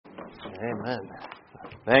Amen.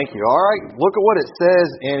 Thank you. All right, look at what it says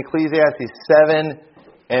in Ecclesiastes 7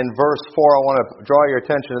 and verse 4. I want to draw your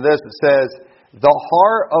attention to this. It says, "The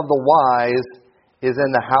heart of the wise is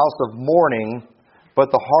in the house of mourning,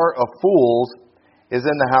 but the heart of fools is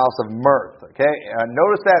in the house of mirth." Okay,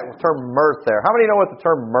 notice that term mirth there. How many know what the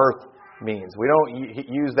term mirth means? We don't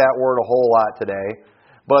use that word a whole lot today.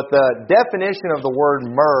 But the definition of the word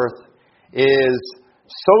mirth is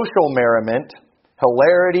social merriment,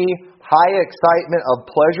 hilarity, high excitement of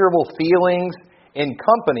pleasurable feelings in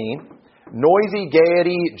company, noisy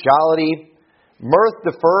gaiety, jollity. Mirth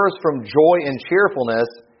differs from joy and cheerfulness,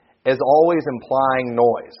 as always implying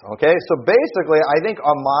noise. Okay, so basically, I think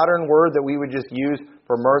a modern word that we would just use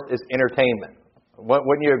for mirth is entertainment.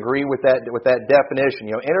 Wouldn't you agree with that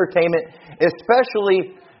definition? Entertainment,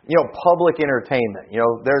 especially public entertainment.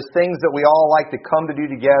 There's things that we all like to come to do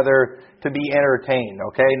together to be entertained.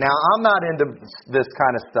 Okay, now I'm not into this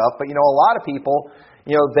kind of stuff, but a lot of people,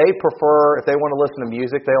 they prefer, if they want to listen to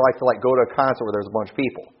music, they like to go to a concert where there's a bunch of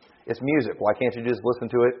people. It's music. Why can't you just listen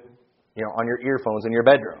to it on your earphones in your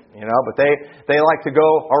bedroom, but they like to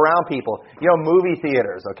go around people. Movie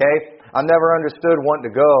theaters, okay? I've never understood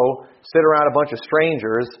wanting to go sit around a bunch of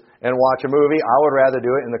strangers and watch a movie. I would rather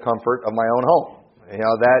do it in the comfort of my own home.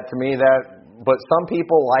 But some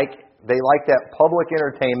people like that public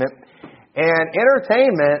entertainment. And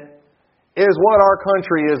entertainment is what our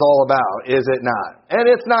country is all about, is it not? And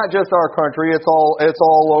it's not just our country, it's all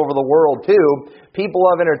over the world too. People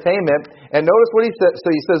love entertainment. And notice what he says. So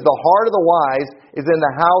he says, "The heart of the wise is in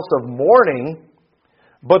the house of mourning,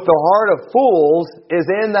 but the heart of fools is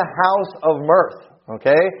in the house of mirth."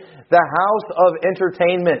 Okay? The house of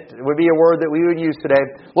entertainment would be a word that we would use today.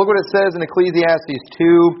 Look what it says in Ecclesiastes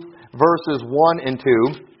 2, verses 1 and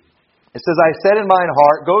 2. It says, "I said in mine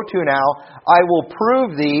heart, go to now, I will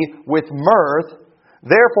prove thee with mirth.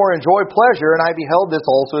 Therefore enjoy pleasure, and I beheld this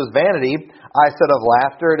also as vanity. I said of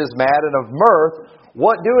laughter, it is mad, and of mirth,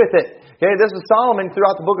 what doeth it?" Okay, this is Solomon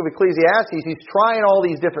throughout the book of Ecclesiastes. He's trying all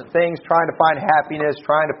these different things, trying to find happiness,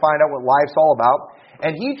 trying to find out what life's all about.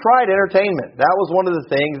 And he tried entertainment. That was one of the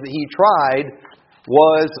things that he tried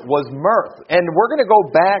was mirth. And we're going to go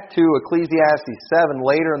back to Ecclesiastes 7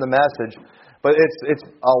 later in the message. But it's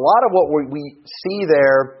a lot of what we see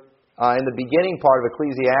there in the beginning part of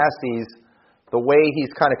Ecclesiastes, the way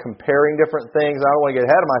he's kind of comparing different things. I don't want to get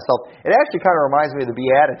ahead of myself. It actually kind of reminds me of the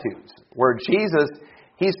Beatitudes, where Jesus,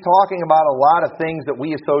 he's talking about a lot of things that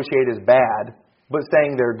we associate as bad, but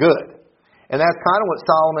saying they're good. And that's kind of what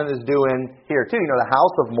Solomon is doing here too. The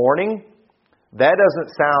house of mourning, that doesn't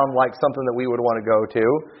sound like something that we would want to go to.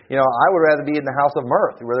 I would rather be in the house of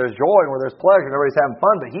mirth, where there's joy and where there's pleasure and everybody's having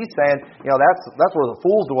fun. But he's saying, that's where the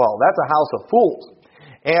fools dwell. That's a house of fools.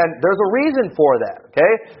 And there's a reason for that,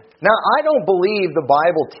 okay? Now, I don't believe the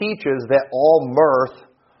Bible teaches that all mirth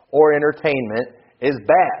or entertainment is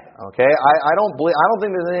bad, okay? I don't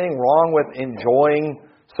think there's anything wrong with enjoying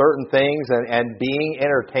certain things and being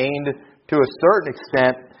entertained to a certain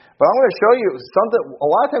extent. But I want to show you something. A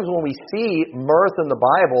lot of times when we see mirth in the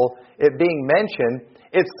Bible, it being mentioned,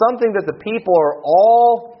 it's something that the people are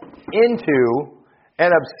all into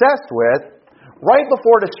and obsessed with right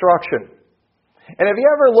before destruction. And have you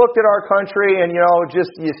ever looked at our country and,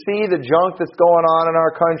 you see the junk that's going on in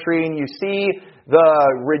our country, and you see the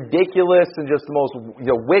ridiculous and just the most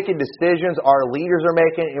wicked decisions our leaders are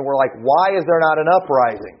making, and we're like, why is there not an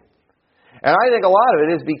uprising? And I think a lot of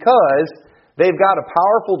it is because they've got a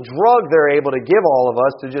powerful drug they're able to give all of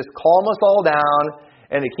us to just calm us all down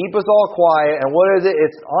and to keep us all quiet. And what is it?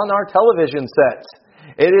 It's on our television sets.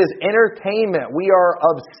 It is entertainment. We are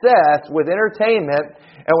obsessed with entertainment.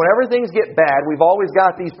 And whenever things get bad, we've always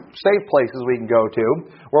got these safe places we can go to,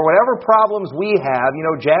 where whatever problems we have,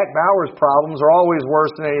 Jack Bauer's problems are always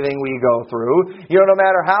worse than anything we go through. No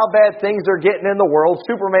matter how bad things are getting in the world,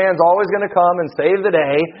 Superman's always going to come and save the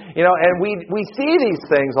day. And we see these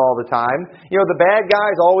things all the time. The bad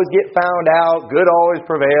guys always get found out, good always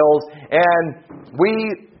prevails, and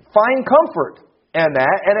we find comfort in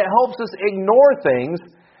that, and it helps us ignore things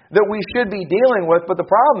that we should be dealing with. But the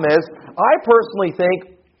problem is, I personally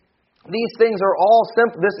think these things are all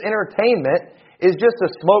simple. This entertainment is just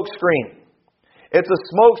a smoke screen. It's a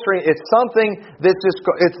smoke screen. It's something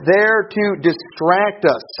it's there to distract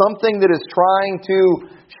us. Something that is trying to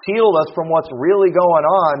shield us from what's really going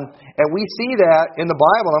on. And we see that in the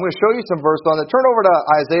Bible. I'm going to show you some verses on that. Turn over to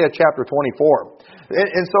Isaiah chapter 24.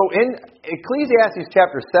 And so in Ecclesiastes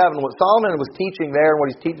chapter 7, what Solomon was teaching there and what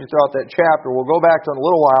he's teaching throughout that chapter, we'll go back to in a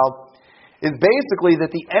little while, is basically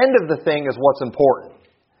that the end of the thing is what's important.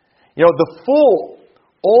 The fool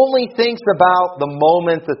only thinks about the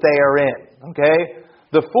moment that they are in. Okay?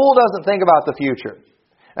 The fool doesn't think about the future.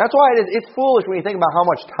 That's why it's foolish when you think about how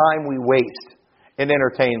much time we waste in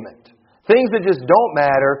entertainment. Things that just don't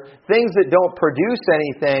matter, things that don't produce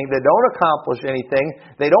anything, that don't accomplish anything,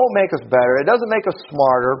 they don't make us better, it doesn't make us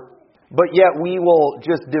smarter, but yet we will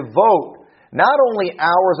just devote not only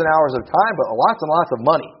hours and hours of time, but lots and lots of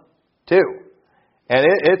money, too. And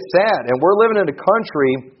it's sad. And we're living in a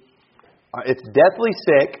country, it's deathly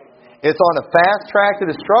sick, it's on a fast track to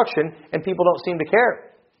destruction, and people don't seem to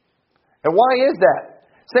care. And why is that?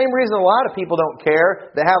 Same reason a lot of people don't care.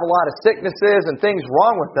 They have a lot of sicknesses and things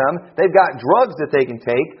wrong with them. They've got drugs that they can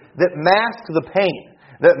take that mask the pain.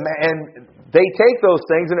 And they take those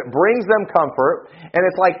things and it brings them comfort. And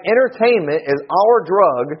it's like entertainment is our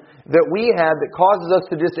drug that we have that causes us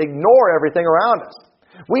to just ignore everything around us.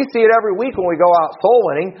 We see it every week when we go out soul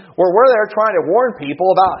winning, where we're there trying to warn people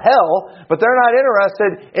about hell, but they're not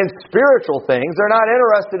interested in spiritual things. They're not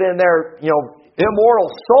interested in their, immortal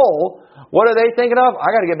soul. What are they thinking of? I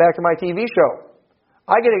got to get back to my TV show.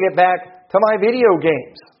 I got to get back to my video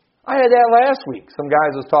games. I had that last week. Some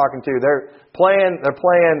guys I was talking to, they're playing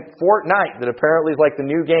Fortnite, that apparently is like the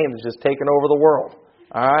new game that's just taking over the world.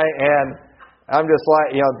 All right, and I'm just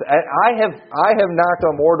like, I have knocked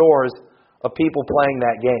on more doors of people playing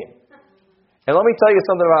that game. And let me tell you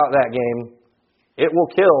something about that game. It will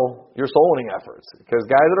kill your soul winning efforts. Because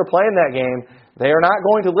guys that are playing that game, they are not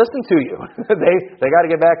going to listen to you. they got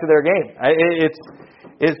to get back to their game.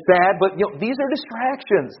 It's sad, but these are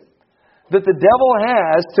distractions that the devil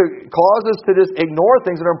has to cause us to just ignore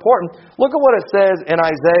things that are important. Look at what it says in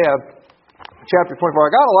Isaiah chapter 24.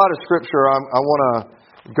 I got a lot of scripture I want to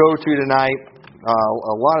go to tonight.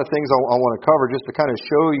 A lot of things I want to cover just to kind of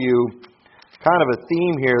show you kind of a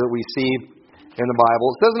theme here that we see in the Bible.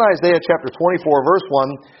 It says in Isaiah chapter 24, verse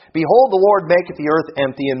 1, Behold, the Lord maketh the earth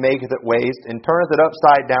empty, and maketh it waste, and turneth it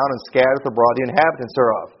upside down, and scattereth abroad the inhabitants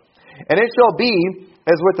thereof. And it shall be,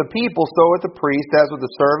 as with the people, so with the priest, as with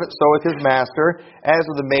the servant, so with his master, as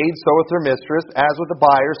with the maid, so with her mistress, as with the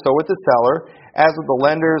buyer, so with the seller, as with the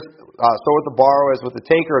lenders, so with the borrower, as with the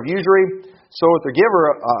taker of usury, so with the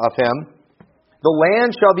giver of him. The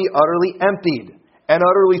land shall be utterly emptied, and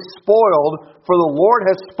utterly spoiled, for the Lord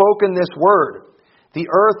has spoken this word. The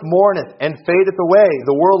earth mourneth and fadeth away.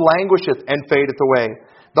 The world languisheth and fadeth away.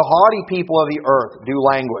 The haughty people of the earth do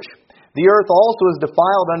languish. The earth also is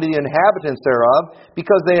defiled unto the inhabitants thereof,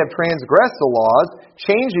 because they have transgressed the laws,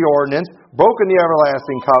 changed the ordinance, broken the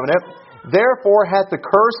everlasting covenant. Therefore hath the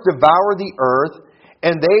curse devoured the earth,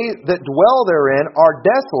 and they that dwell therein are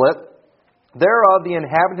desolate. Thereof the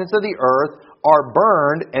inhabitants of the earth are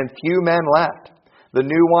burned, and few men left. The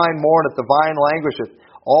new wine mourneth, the vine languisheth,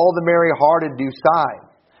 all the merry-hearted do sigh.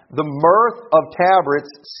 The mirth of tabrets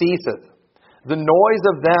ceaseth. The noise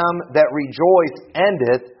of them that rejoice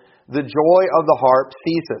endeth. The joy of the harp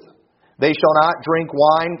ceaseth. They shall not drink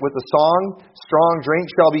wine with a song. Strong drink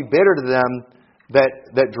shall be bitter to them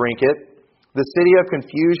that drink it. The city of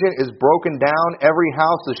confusion is broken down. Every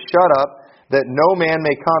house is shut up, that no man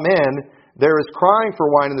may come in. There is crying for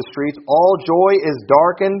wine in the streets. All joy is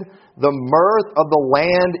darkened. The mirth of the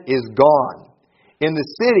land is gone. In the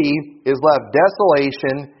city is left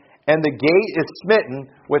desolation, and the gate is smitten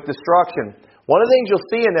with destruction. One of the things you'll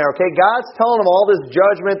see in there, God's telling them all this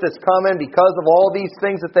judgment that's coming because of all these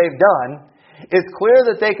things that they've done. It's clear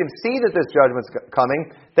that they can see that this judgment's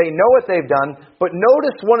coming. They know what they've done. But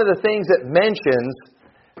notice one of the things it mentions,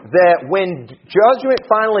 that when judgment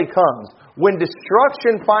finally comes, when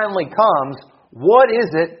destruction finally comes, what is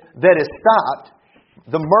it that is stopped?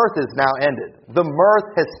 The mirth is now ended. The mirth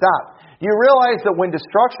has stopped. You realize that when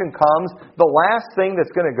destruction comes, the last thing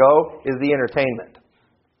that's going to go is the entertainment.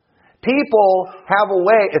 People have a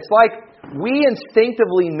way, it's like we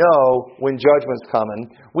instinctively know when judgment's coming.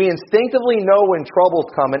 We instinctively know when trouble's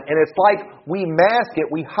coming. And it's like we mask it,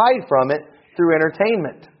 we hide from it through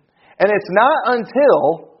entertainment. And it's not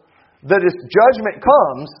until that this judgment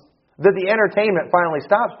comes that the entertainment finally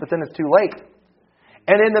stops, but then it's too late.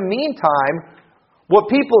 And in the meantime, what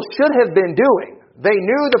people should have been doing, they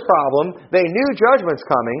knew the problem, they knew judgment's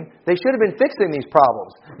coming, they should have been fixing these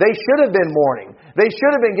problems. They should have been mourning. They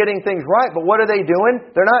should have been getting things right, but what are they doing?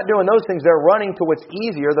 They're not doing those things. They're running to what's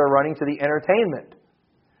easier. They're running to the entertainment.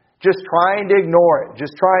 Just trying to ignore it.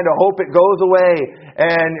 Just trying to hope it goes away.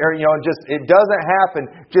 Just it doesn't happen.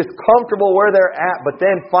 Just comfortable where they're at, but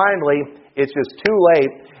then finally, it's just too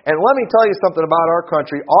late. And let me tell you something about our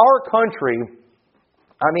country. Our country,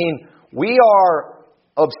 we are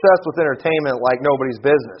obsessed with entertainment like nobody's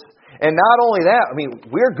business. And not only that,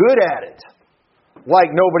 we're good at it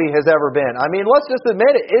like nobody has ever been. Let's just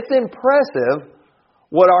admit it. It's impressive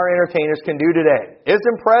what our entertainers can do today. It's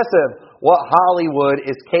impressive what Hollywood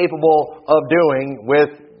is capable of doing with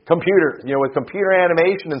computers, with computer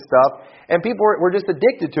animation and stuff. And people were just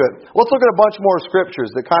addicted to it. Let's look at a bunch more scriptures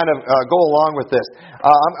that kind of go along with this.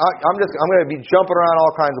 I'm going to be jumping around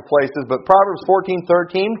all kinds of places, but Proverbs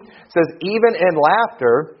 14:13 says, "Even in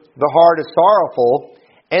laughter, the heart is sorrowful,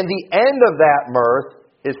 and the end of that mirth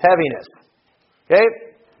is heaviness." Okay?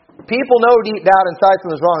 People know deep down inside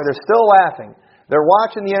something's wrong. They're still laughing. They're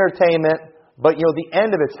watching the entertainment, but the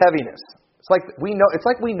end of it's heaviness. It's like we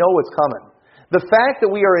know what's coming. The fact that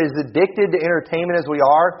we are as addicted to entertainment as we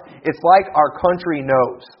are, it's like our country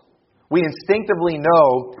knows. We instinctively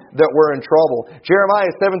know that we're in trouble.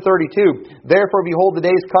 Jeremiah 7:32, "Therefore, behold, the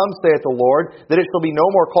days come, saith the Lord, that it shall be no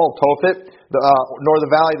more called Tophet, nor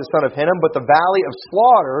the valley of the son of Hinnom, but the valley of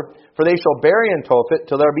slaughter, for they shall bury in Tophet,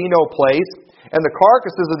 till there be no place. And the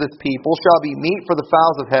carcasses of this people shall be meat for the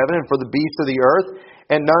fowls of heaven and for the beasts of the earth,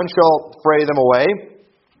 and none shall fray them away.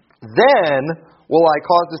 Then will I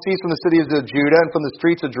cause to cease from the cities of Judah and from the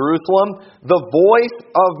streets of Jerusalem the voice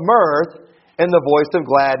of mirth and the voice of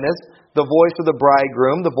gladness, the voice of the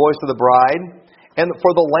bridegroom, the voice of the bride, and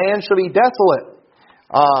for the land shall be desolate."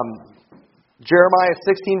 Jeremiah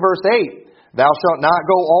 16 verse 8, "Thou shalt not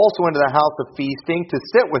go also into the house of feasting to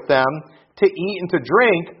sit with them, to eat and to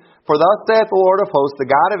drink, for thus saith the Lord of hosts, the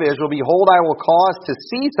God of Israel, Behold, I will cause to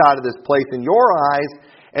cease out of this place in your eyes,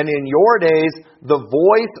 and in your days the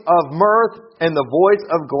voice of mirth and the voice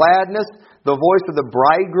of gladness, the voice of the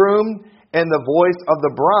bridegroom and the voice of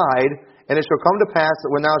the bride. And it shall come to pass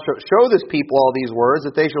that when thou shalt show this people all these words,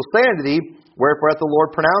 that they shall say unto thee, Wherefore hath the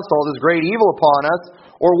Lord pronounced all this great evil upon us?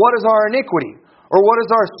 Or what is our iniquity? Or what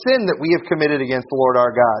is our sin that we have committed against the Lord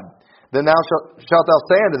our God? Then shalt thou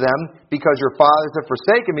say unto them, Because your fathers have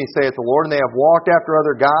forsaken me, saith the Lord, and they have walked after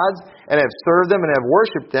other gods, and have served them, and have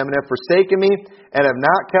worshipped them, and have forsaken me, and have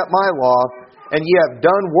not kept my law. And ye have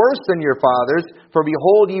done worse than your fathers, for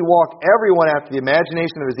behold, ye walk every one after the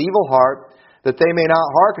imagination of his evil heart, that they may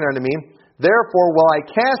not hearken unto me. Therefore will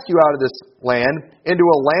I cast you out of this land, into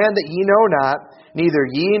a land that ye know not, neither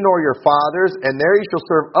ye nor your fathers, and there ye shall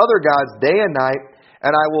serve other gods day and night,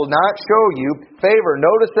 and I will not show you favor.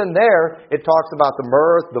 Notice in there, it talks about the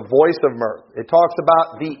mirth, the voice of mirth. It talks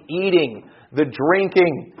about the eating, the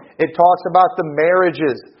drinking. It talks about the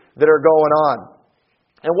marriages that are going on.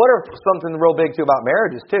 And what are something real big too about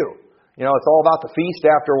marriages too? It's all about the feast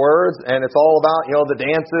afterwards, and it's all about, the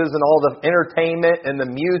dances and all the entertainment and the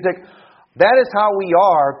music. That is how we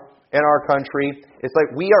are in our country. It's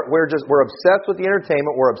like we're obsessed with the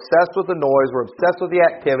entertainment, we're obsessed with the noise, we're obsessed with the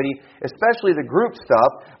activity, especially the group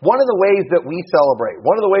stuff. One of the ways that we celebrate,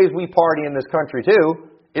 one of the ways we party in this country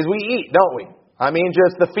too, is we eat, don't we? I mean,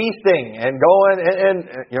 just the feasting and going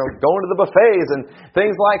going to the buffets and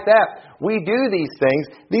things like that. We do these things.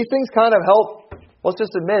 These things kind of help. Let's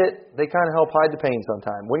just admit it. They kind of help hide the pain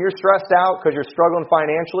sometimes. When you're stressed out because you're struggling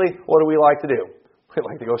financially, what do we like to do? We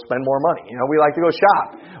like to go spend more money. We like to go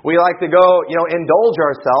shop. We like to go, indulge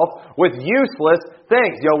ourselves with useless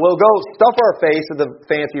things. We'll go stuff our face at the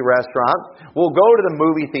fancy restaurant. We'll go to the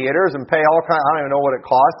movie theaters and pay all kinds. I don't even know what it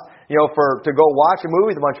costs, to go watch a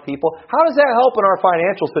movie with a bunch of people. How does that help in our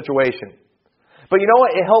financial situation? But you know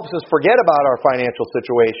what? It helps us forget about our financial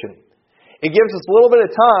situation. It gives us a little bit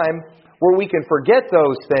of time where we can forget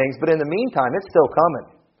those things, but in the meantime, it's still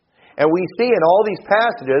coming. And we see in all these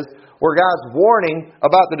passages where God's warning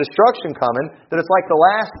about the destruction coming, that it's like the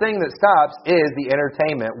last thing that stops is the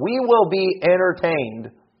entertainment. We will be entertained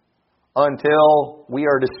until we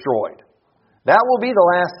are destroyed. That will be the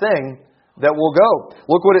last thing that will go.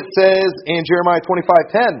 Look what it says in Jeremiah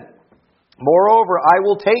 25:10. Moreover, I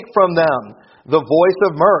will take from them the voice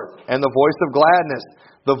of mirth and the voice of gladness,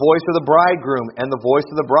 the voice of the bridegroom and the voice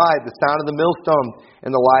of the bride, the sound of the millstone and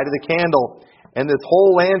the light of the candle. And this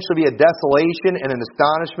whole land shall be a desolation and an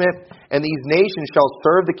astonishment, and these nations shall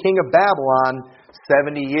serve the king of Babylon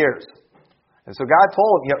 70 years. And so God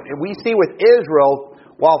told, we see with Israel,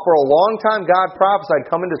 while for a long time God prophesied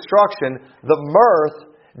coming destruction, the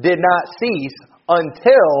mirth did not cease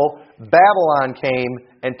until Babylon came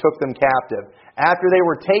and took them captive. After they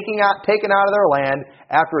were taken out of their land,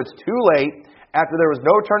 after it's too late, after there was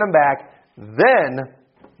no turning back, then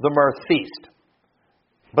the mirth ceased.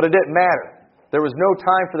 But it didn't matter. There was no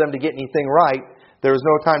time for them to get anything right. There was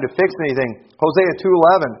no time to fix anything. Hosea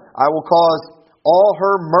 2:11, I will cause all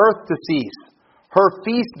her mirth to cease, her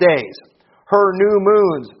feast days, her new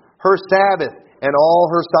moons, her Sabbath, and all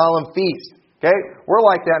her solemn feasts. Okay? We're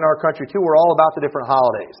like that in our country too. We're all about the different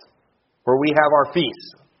holidays, where we have our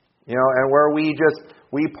feasts, and where we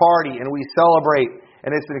party and we celebrate.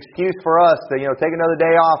 And it's an excuse for us to, take another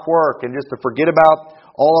day off work and just to forget about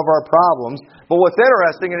all of our problems. But what's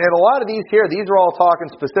interesting, and a lot of these here, these are all talking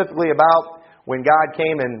specifically about when God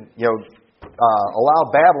came and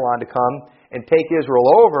allowed Babylon to come and take Israel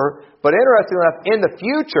over. But interestingly enough, in the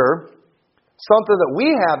future, something that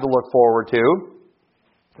we have to look forward to.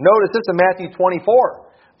 Notice this in Matthew 24,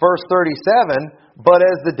 verse 37. But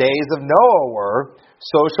as the days of Noah were,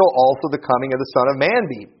 so shall also the coming of the Son of Man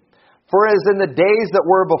be. For as in the days that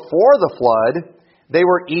were before the flood, they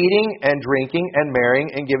were eating and drinking and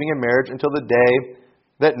marrying and giving in marriage until the day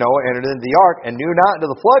that Noah entered into the ark, and knew not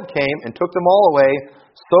until the flood came and took them all away,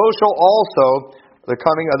 so shall also the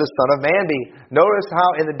coming of the Son of Man be. Notice how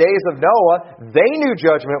in the days of Noah, they knew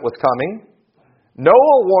judgment was coming.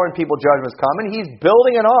 Noah warned people judgment's coming. He's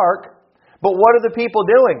building an ark. But what are the people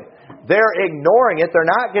doing? They're ignoring it. They're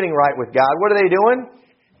not getting right with God. What are they doing?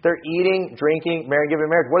 They're eating, drinking, marrying, giving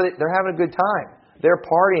marriage. They're having a good time. They're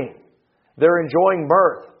partying. They're enjoying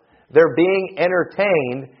mirth. They're being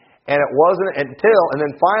entertained. And it wasn't until, and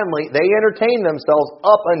then finally, they entertained themselves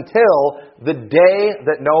up until the day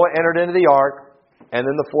that Noah entered into the ark. And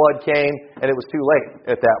then the flood came, and it was too late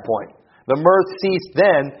at that point. The mirth ceased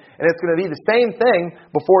then, and it's going to be the same thing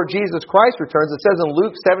before Jesus Christ returns. It says in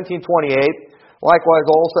Luke 17:28, likewise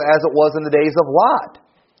also as it was in the days of Lot.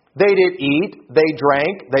 They did eat, they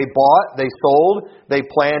drank, they bought, they sold, they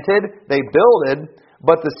planted, they builded.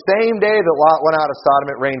 But the same day that Lot went out of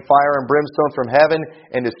Sodom, it rained fire and brimstone from heaven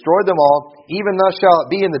and destroyed them all. Even thus shall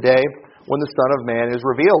it be in the day when the Son of Man is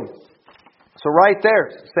revealed. So right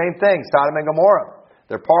there, same thing, Sodom and Gomorrah.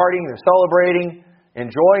 They're partying, they're celebrating,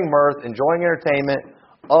 enjoying mirth, enjoying entertainment,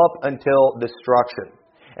 up until destruction.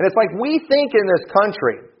 And it's like we think in this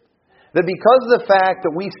country that because of the fact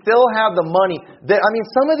that we still have the money,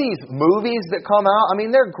 some of these movies that come out,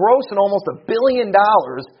 they're grossing almost $1 billion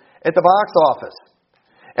at the box office.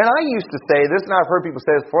 And I used to say this, and I've heard people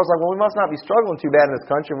say this before, it's like, well, we must not be struggling too bad in this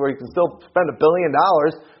country where you can still spend $1 billion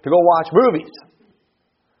to go watch movies.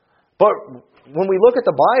 But when we look at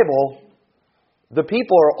the Bible, the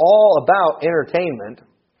people are all about entertainment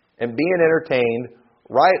and being entertained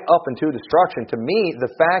right up into destruction. To me,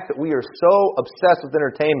 the fact that we are so obsessed with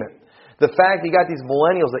entertainment, the fact that you got these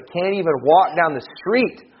millennials that can't even walk down the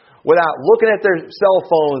street without looking at their cell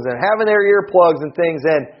phones and having their earplugs and things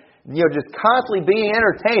and just constantly being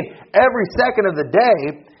entertained every second of the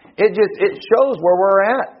day, it shows where we're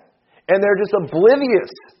at. And they're just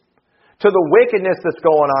oblivious to the wickedness that's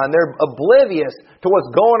going on. They're oblivious to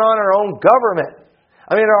what's going on in our own government.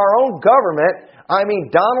 Our own government,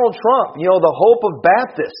 Donald Trump, the hope of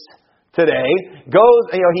Baptists today, goes,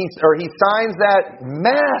 he signs that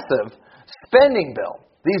massive spending bill.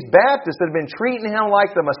 These Baptists that have been treating him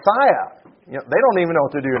like the Messiah, they don't even know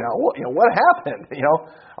what to do now. What happened?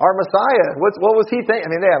 Our Messiah, what was he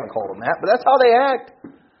thinking? They haven't called him that, but that's how they act.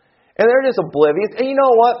 And they're just oblivious. And you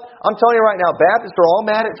know what? I'm telling you right now, Baptists are all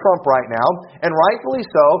mad at Trump right now, and rightfully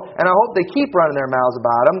so, and I hope they keep running their mouths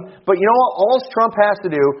about him. But you know what? All Trump has to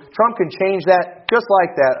do, Trump can change that just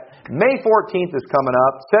like that. May 14th is coming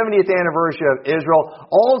up, 70th anniversary of Israel.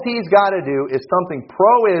 All he's got to do is something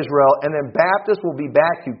pro-Israel, and then Baptists will be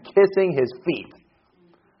back to kissing his feet.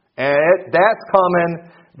 And that's coming.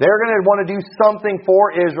 They're going to want to do something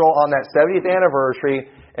for Israel on that 70th anniversary.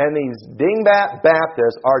 And these dingbat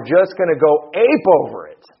Baptists are just going to go ape over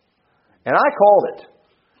it. And I called it.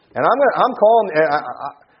 And I'm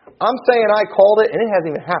saying I called it, and it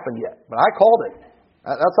hasn't even happened yet. But I called it.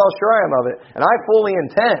 That's how sure I am of it. And I fully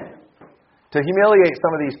intend to humiliate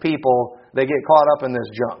some of these people that get caught up in this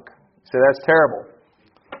junk. So that's terrible.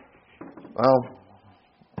 Well,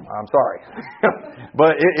 I'm sorry.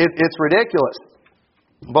 But it's ridiculous.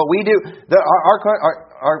 But we do.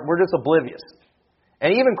 We're just oblivious.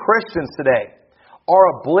 And even Christians today are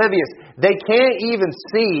oblivious. They can't even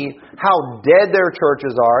see how dead their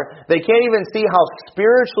churches are. They can't even see how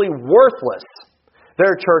spiritually worthless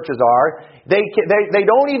their churches are. They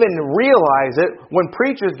don't even realize it when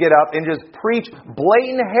preachers get up and just preach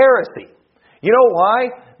blatant heresy. You know why?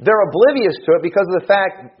 They're oblivious to it because of the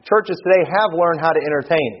fact churches today have learned how to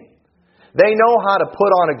entertain. They know how to put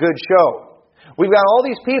on a good show. We've got all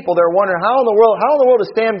these people that are wondering how in the world is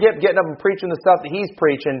Sam Gipp getting up and preaching the stuff that he's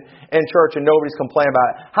preaching in church and nobody's complaining about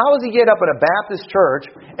it? How does he get up in a Baptist church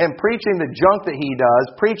and preaching the junk that he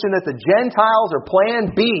does, preaching that the Gentiles are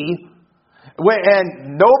plan B,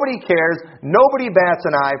 and nobody cares, nobody bats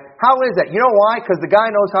an eye? How is that? You know why? Because the guy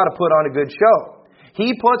knows how to put on a good show.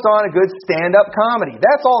 He puts on a good stand-up comedy.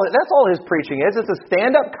 That's all his preaching is. It's a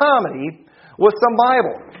stand-up comedy with some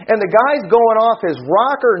Bible. And the guy's going off his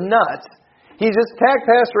rocker nuts. He just tagged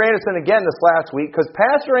Pastor Anderson again this last week because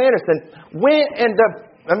Pastor Anderson went and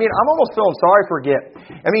I'm almost feeling sorry for Gipp.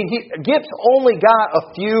 Gipp's only got a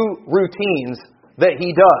few routines that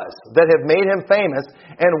he does that have made him famous,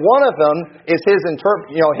 and one of them is his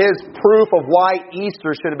proof of why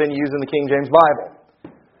Easter should have been used in the King James Bible.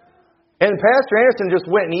 And Pastor Anderson just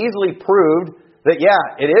went and easily proved that,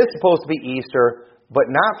 it is supposed to be Easter, but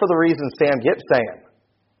not for the reasons Sam Gipp's saying.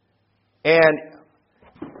 And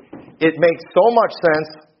it makes so much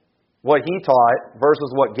sense what he taught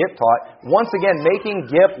versus what Gipp taught. Once again, making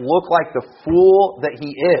Gipp look like the fool that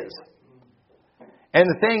he is. And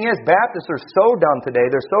the thing is, Baptists are so dumb today,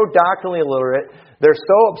 they're so doctrinally illiterate, they're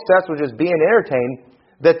so obsessed with just being entertained,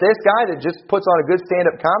 that this guy that just puts on a good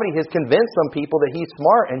stand-up comedy has convinced some people that he's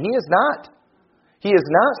smart, and he is not. He is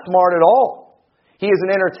not smart at all. He is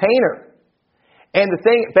an entertainer. And the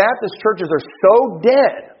thing, Baptist churches are so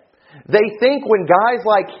dead, they think when guys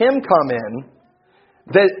like him come in,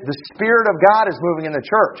 that the Spirit of God is moving in the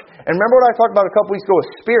church. And remember what I talked about a couple weeks ago with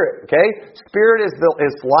Spirit, okay? Spirit is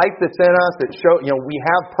life that's in us that we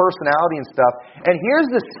have personality and stuff. And here's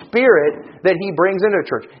the Spirit that He brings into a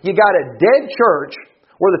church. You got a dead church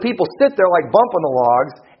where the people sit there like bumping the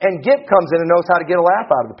logs, and Gipp comes in and knows how to get a laugh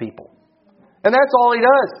out of the people. And that's all he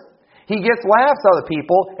does. He gets laughs out of the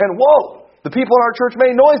people, and whoa, the people in our church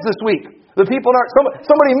made noise this week. The people in our,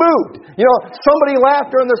 somebody moved. Somebody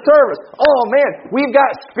laughed during the service. Oh man, we've got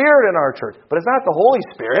Spirit in our church. But it's not the Holy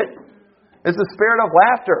Spirit. It's the Spirit of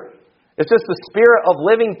laughter. It's just the Spirit of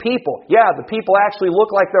living people. Yeah, the people actually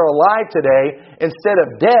look like they're alive today instead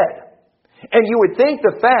of dead. And you would think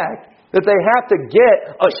the fact that they have to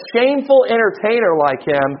get a shameful entertainer like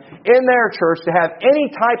him in their church to have any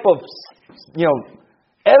type of,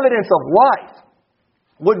 evidence of life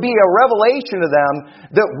would be a revelation to them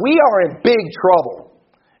that we are in big trouble.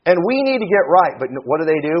 And we need to get right. But what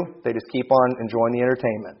do? They just keep on enjoying the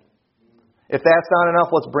entertainment. If that's not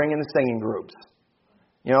enough, let's bring in the singing groups.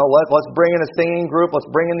 Let's bring in a singing group. Let's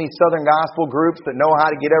bring in these Southern Gospel groups that know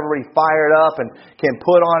how to get everybody fired up and can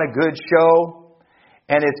put on a good show.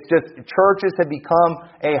 And it's just, churches have become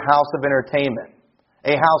a house of entertainment,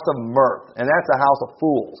 a house of mirth. And that's a house of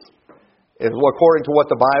fools, according to what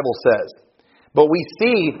the Bible says. But we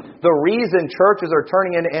see the reason churches are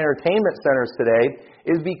turning into entertainment centers today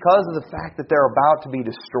is because of the fact that they're about to be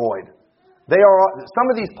destroyed. Some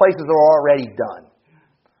of these places are already done.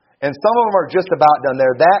 And some of them are just about done.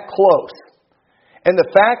 They're that close. And the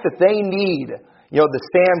fact that they need, the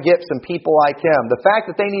Sam Gipps and people like him, the fact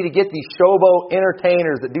that they need to get these showboat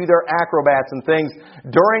entertainers that do their acrobats and things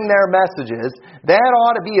during their messages, that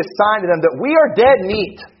ought to be a sign to them that we are dead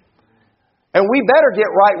meat. And we better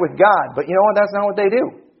get right with God. But you know what? That's not what they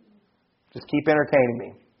do. Just keep entertaining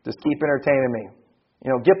me. Just keep entertaining me.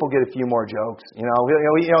 Gipp will get a few more jokes. He doesn't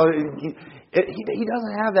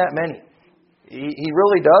have that many. He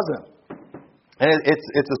really doesn't. And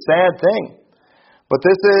it's a sad thing. But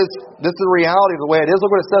this is the reality of the way it is.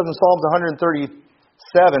 Look what it says in Psalms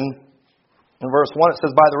 137 in verse 1. It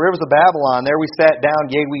says, "By the rivers of Babylon, there we sat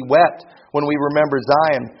down, yea, we wept when we remembered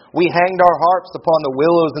Zion. We hanged our harps upon the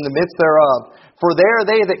willows in the midst thereof. For there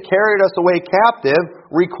they that carried us away captive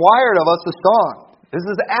required of us a song." This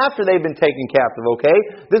is after they've been taken captive, okay?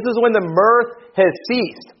 This is when the mirth has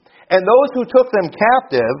ceased. "And those who took them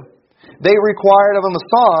captive, they required of them a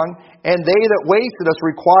song, and they that wasted us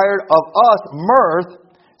required of us mirth,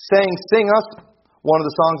 saying, Sing us one of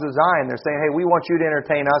the songs of Zion." They're saying, hey, we want you to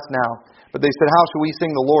entertain us now. But they said, how should we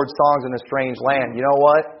sing the Lord's songs in a strange land? You know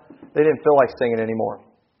what? They didn't feel like singing anymore.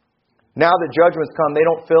 Now that judgment's come, they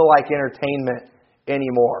don't feel like entertainment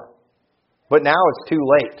anymore. But now it's too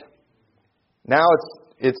late. Now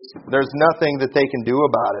there's nothing that they can do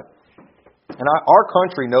about it. And our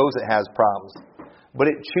country knows it has problems, but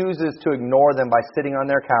it chooses to ignore them by sitting on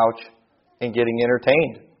their couch and getting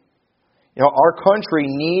entertained. Our country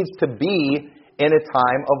needs to be in a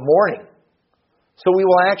time of mourning. So we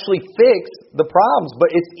will actually fix the problems,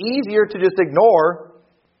 but it's easier to just ignore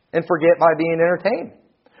and forget by being entertained.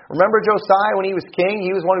 Remember Josiah when he was king?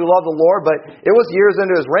 He was one who loved the Lord, but it was years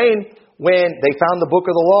into his reign when they found the book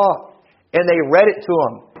of the law and they read it to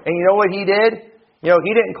him. And you know what he did?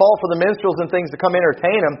 He didn't call for the minstrels and things to come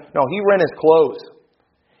entertain him. No, he rent his clothes.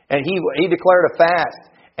 And he declared a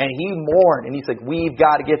fast. And he mourned. And he said, we've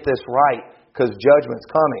got to get this right because judgment's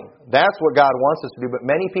coming. That's what God wants us to do. But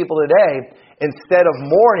many people today, instead of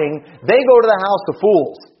mourning, they go to the house of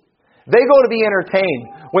fools. They go to be entertained.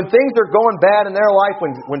 When things are going bad in their life,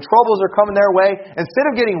 when troubles are coming their way, instead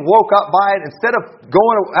of getting woke up by it, instead of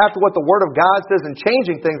going after what the Word of God says and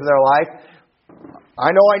changing things in their life, I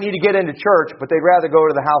know I need to get into church, but they'd rather go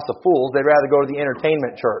to the house of fools. They'd rather go to the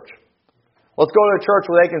entertainment church. Let's go to a church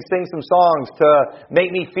where they can sing some songs to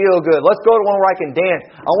make me feel good. Let's go to one where I can dance.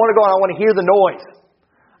 I want to go and I want to hear the noise.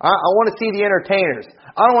 I want to see the entertainers.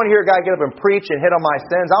 I don't want to hear a guy get up and preach and hit on my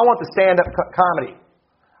sins. I want the stand-up comedy.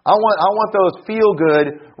 I want those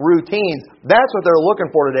feel-good routines. That's what they're looking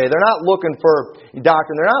for today. They're not looking for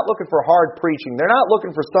doctrine. They're not looking for hard preaching. They're not looking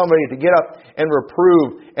for somebody to get up and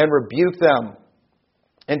reprove and rebuke them.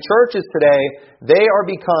 And churches today, they're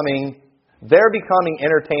becoming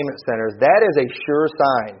entertainment centers. That is a sure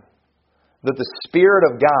sign that the Spirit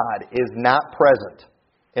of God is not present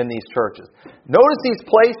in these churches. Notice these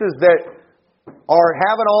places that are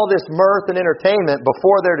having all this mirth and entertainment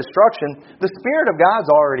before their destruction, the Spirit of God's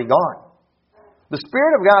already gone. The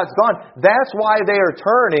Spirit of God's gone. That's why they are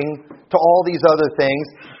turning to all these other things.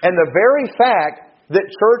 And the very fact that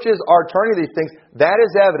churches are turning to these things, that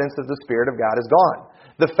is evidence that the Spirit of God is gone.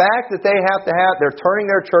 The fact that they're turning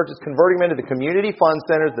their churches, converting them into the community fun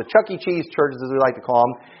centers, the Chuck E. Cheese churches as we like to call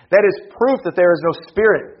them, that is proof that there is no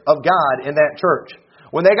Spirit of God in that church.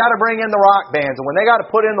 When they got to bring in the rock bands and when they got to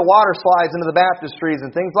put in the water slides into the baptistries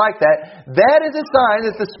and things like that, that is a sign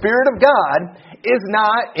that the Spirit of God is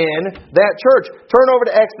not in that church. Turn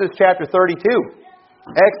over to Exodus chapter 32.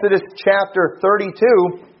 Exodus chapter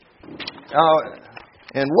 32.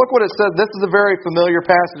 And look what it says. This is a very familiar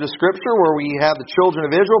passage of Scripture where we have the children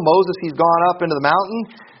of Israel. Moses, he's gone up into the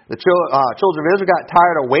mountain. The children of Israel got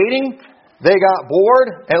tired of waiting. They got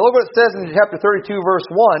bored. And look what it says in chapter 32, verse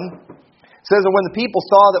 1. It says, "And when the people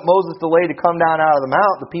saw that Moses delayed to come down out of the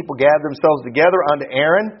mount, the people gathered themselves together unto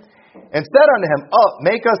Aaron, and said unto him, Up,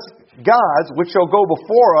 make us gods, which shall go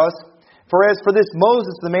before us. For as for this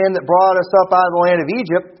Moses, the man that brought us up out of the land of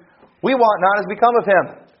Egypt, we want not as become of him."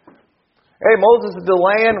 Hey, Moses is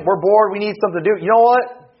delaying. We're bored. We need something to do. You know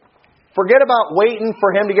what? Forget about waiting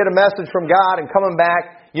for him to get a message from God and coming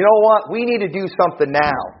back. You know what? We need to do something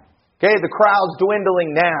now. Okay, the crowd's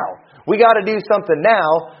dwindling now. We got to do something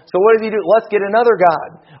now. So what does he do? Let's get another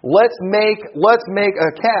god. Let's make a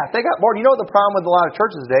calf. They got bored. You know what the problem with a lot of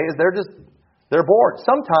churches today is? They're bored.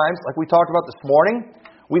 Sometimes, like we talked about this morning,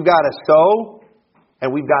 we've got to sow and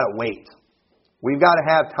we've got to wait. We've got to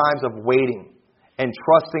have times of waiting and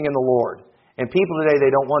trusting in the Lord. And people today, they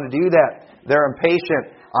don't want to do that. They're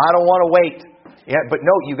impatient. I don't want to wait. Yeah, but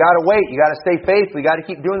no, you got to wait. You got to stay faithful. You got to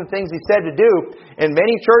keep doing the things He said to do. In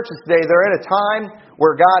many churches today, they're in a time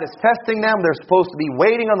where God is testing them. They're supposed to be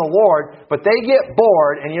waiting on the Lord, but they get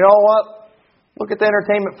bored. And you know what? Look at the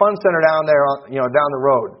Entertainment Fun Center down there, down the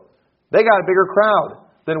road. They got a bigger crowd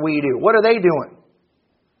than we do. What are they doing?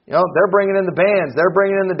 They're bringing in the bands. They're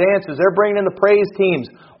bringing in the dancers. They're bringing in the praise teams.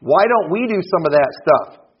 Why don't we do some of that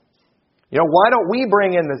stuff? Why don't we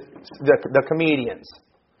bring in the comedians?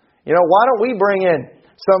 Why don't we bring in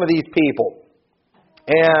some of these people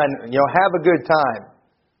and, have a good time?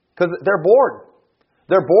 Because they're bored.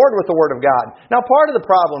 They're bored with the Word of God. Now, part of the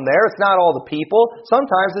problem there, it's not all the people.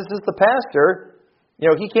 Sometimes it's just the pastor.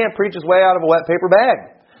 He can't preach his way out of a wet paper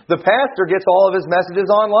bag. The pastor gets all of his messages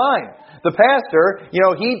online. The pastor,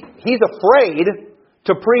 he's afraid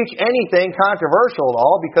to preach anything controversial at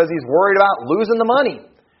all because he's worried about losing the money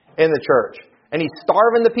in the church. And he's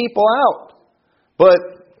starving the people out. But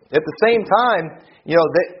at the same time,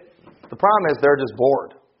 the problem is they're just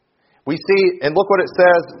bored. We see, and look what it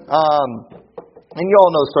says, and you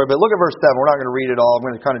all know the story, but look at verse 7. We're not going to read it all. I'm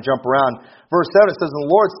going to kind of jump around. Verse 7, it says, "And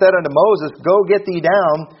the Lord said unto Moses, Go get thee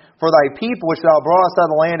down, for thy people which thou broughtest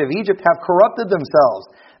out of the land of Egypt have corrupted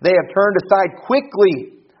themselves. They have turned aside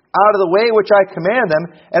quickly out of the way which I command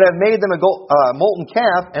them, and have made them a molten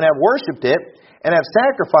calf, and have worshipped it, and have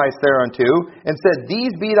sacrificed thereunto, and said,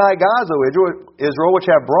 These be thy gods, O Israel,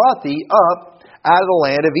 which have brought thee up out of the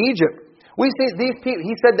land of Egypt." We see these people,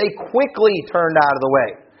 he said they quickly turned out of the way.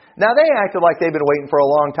 Now they acted like they've been waiting for a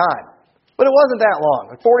long time. But it wasn't that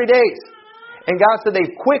long, like 40 days. And God said they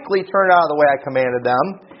quickly turned out of the way I commanded them.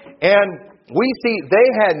 And we see they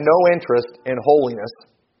had no interest in holiness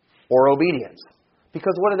or obedience.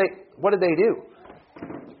 Because what did they do?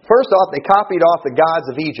 First off, they copied off the gods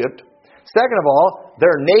of Egypt. Second of all,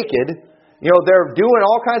 they're naked. They're doing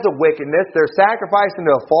all kinds of wickedness. They're sacrificing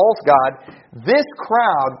to a false god. This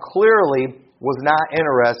crowd clearly was not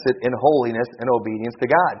interested in holiness and obedience to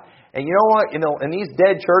God. And you know what? In these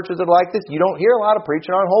dead churches that are like this, you don't hear a lot of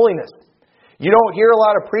preaching on holiness. You don't hear a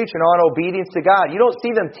lot of preaching on obedience to God. You don't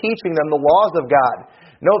see them teaching them the laws of God.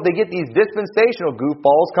 No, they get these dispensational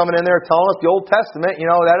goofballs coming in there telling us the Old Testament,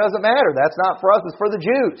 that doesn't matter. That's not for us. It's for the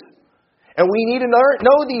Jews. And we need to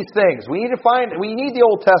know these things. We need the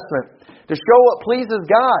Old Testament to show what pleases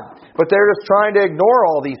God. But they're just trying to ignore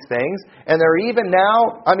all these things. And they're even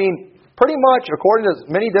now, pretty much, according to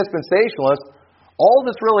many dispensationalists, all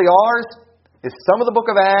that's really ours is some of the book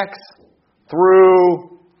of Acts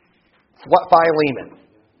through Philemon.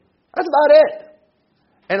 That's about it.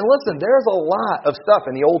 And listen, there's a lot of stuff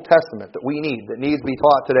in the Old Testament that we need, that needs to be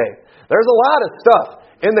taught today. There's a lot of stuff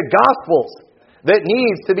in the Gospels that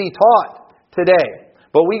needs to be taught today.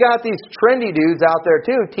 But we got these trendy dudes out there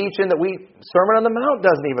too teaching that Sermon on the Mount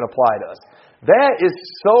doesn't even apply to us. That is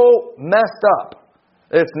so messed up.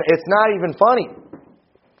 It's not even funny.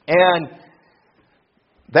 And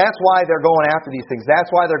that's why they're going after these things. That's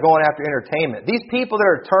why they're going after entertainment. These people that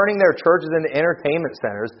are turning their churches into entertainment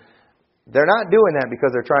centers, they're not doing that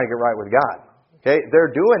because they're trying to get right with God. Okay?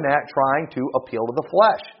 They're doing that trying to appeal to the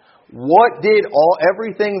flesh. What did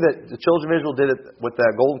everything that the children of Israel did with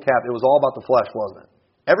that golden calf, it was all about the flesh, wasn't it?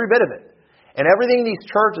 Every bit of it. And everything these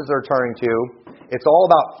churches are turning to, it's all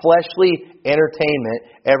about fleshly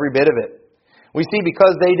entertainment, every bit of it. We see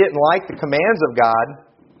because they didn't like the commands of God,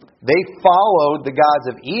 they followed the gods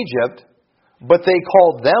of Egypt, but they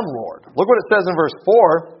called them Lord. Look what it says in verse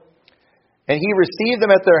 4. And he received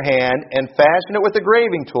them at their hand and fashioned it with a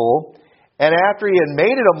graving tool. And after he had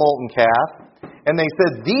made it a molten calf, and they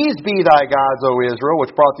said, These be thy gods, O Israel,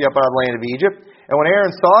 which brought thee up out of the land of Egypt. And when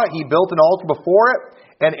Aaron saw it, he built an altar before it.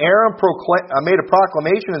 And Aaron made a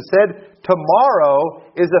proclamation and said,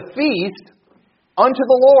 Tomorrow is a feast unto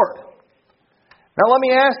the Lord. Now let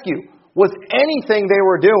me ask you, was anything they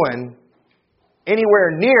were doing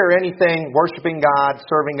anywhere near anything worshiping God,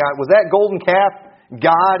 serving God? Was that golden calf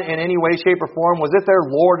God in any way, shape, or form? Was it their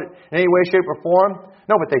Lord in any way, shape, or form?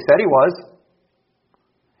 No, but they said He was.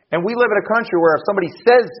 And we live in a country where if somebody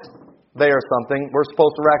says they are something, we're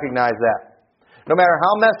supposed to recognize that. No matter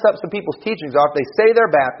how messed up some people's teachings are, if they say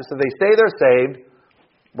they're Baptists, if they say they're saved,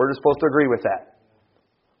 we're just supposed to agree with that.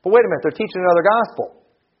 But wait a minute, they're teaching another gospel.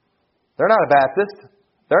 They're not a Baptist.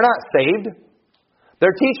 They're not saved.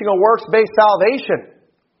 They're teaching a works-based salvation.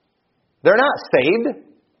 They're not saved.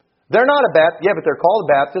 They're not a Baptist. Yeah, but they're called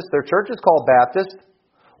Baptist. Their church is called Baptist.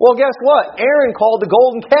 Well, guess what? Aaron called the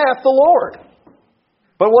golden calf the Lord.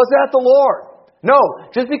 But was that the Lord? No.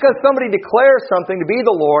 Just because somebody declares something to be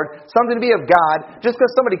the Lord, something to be of God, just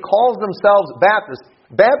because somebody calls themselves Baptist,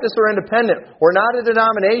 Baptists are independent. We're not a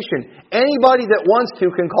denomination. Anybody that wants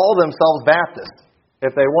to can call themselves Baptist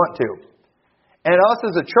if they want to. And us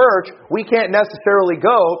as a church, we can't necessarily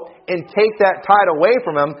go and take that title away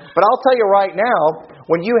from them. But I'll tell you right now,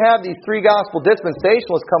 when you have these three gospel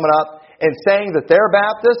dispensationalists coming up and saying that they're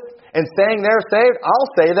Baptist and saying they're saved, I'll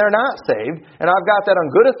say they're not saved. And I've got that on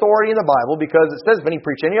good authority in the Bible because it says, if any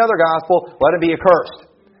preach any other gospel, let him be accursed.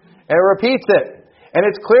 And it repeats it. And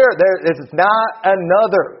it's clear, it's not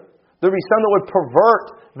another. There'll be some that would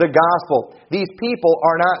pervert the gospel. These people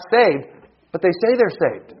are not saved, but they say they're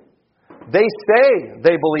saved. They say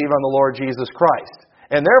they believe on the Lord Jesus Christ.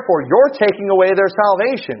 And therefore, you're taking away their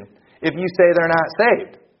salvation if you say they're not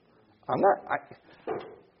saved. I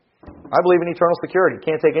believe in eternal security.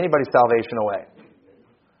 Can't take anybody's salvation away.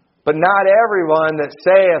 But not everyone that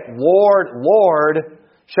saith, Lord, Lord,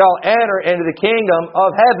 shall enter into the kingdom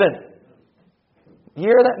of heaven.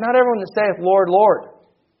 You hear that? Not everyone that saith, Lord, Lord.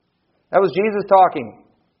 That was Jesus talking.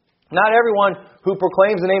 Not everyone who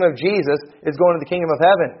proclaims the name of Jesus is going to the kingdom of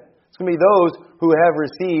heaven. It's going to be those who have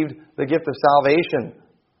received the gift of salvation.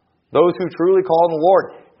 Those who truly call on the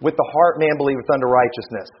Lord. With the heart man believeth unto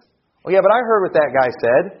righteousness. Oh yeah, but I heard what that guy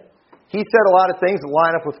said. He said a lot of things that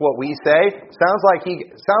line up with what we say. Sounds like he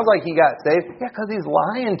got saved. Yeah, because he's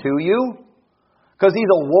lying to you. Because he's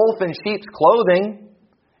a wolf in sheep's clothing.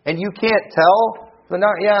 And you can't tell.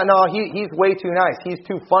 He's way too nice. He's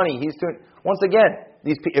too funny. Once again,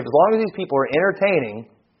 as long as these people are entertaining,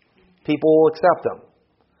 people will accept them.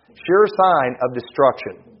 Sure sign of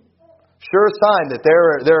destruction. Sure sign that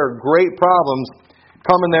there are great problems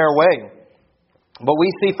coming their way. But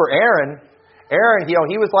we see for Aaron,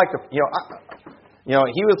 he was like he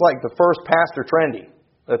was like the first Pastor Trendy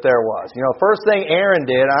that there was. First thing Aaron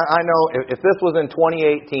did, I know if this was in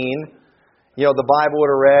 2018, the Bible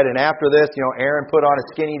would have read, and after this, Aaron put on his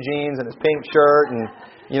skinny jeans and his pink shirt and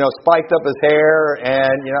spiked up his hair,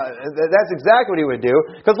 and that's exactly what he would do.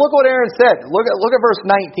 Because look what Aaron said. Look at verse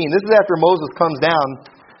 19. This is after Moses comes down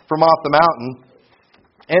from off the mountain.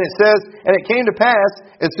 And it says, And it came to pass,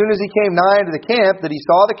 as soon as he came nigh unto the camp, that he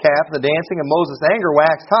saw the calf and the dancing, and Moses' anger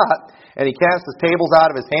waxed hot. And he cast his tables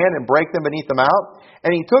out of his hand, and brake them beneath them out.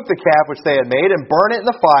 And he took the calf which they had made, and burned it in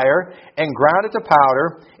the fire, and ground it to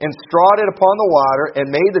powder, and strawed it upon the water, and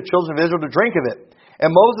made the children of Israel to drink of it.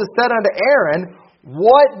 And Moses said unto Aaron,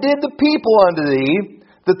 What did the people unto thee,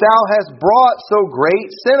 that thou hast brought so great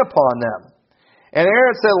sin upon them? And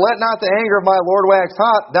Aaron said, Let not the anger of my Lord wax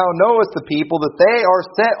hot. Thou knowest the people that they are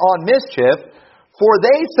set on mischief. For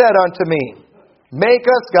they said unto me, Make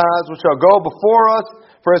us gods which shall go before us.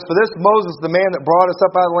 For as for this Moses, the man that brought us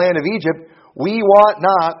up out of the land of Egypt, we wot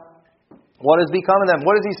not what has become of them.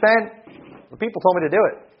 What is he saying? The people told me to do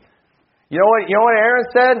it. You know what Aaron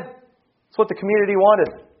said? It's what the community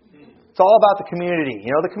wanted. It's all about the community.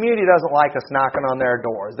 The community doesn't like us knocking on their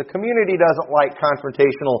doors. The community doesn't like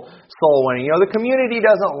confrontational soul winning. The community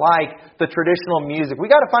doesn't like the traditional music.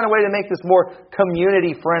 We got to find a way to make this more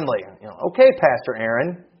community friendly. Okay, Pastor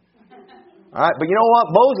Aaron. All right, but you know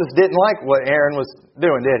what? Moses didn't like what Aaron was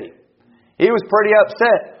doing, did he? He was pretty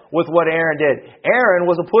upset with what Aaron did. Aaron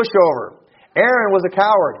was a pushover. Aaron was a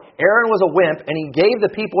coward. Aaron was a wimp, and he gave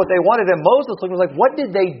the people what they wanted. And Moses was like, what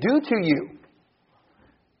did they do to you?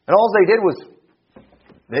 And all they did was,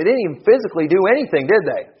 they didn't even physically do anything, did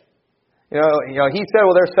they? He said,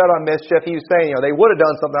 well, they're set on mischief. He was saying, they would have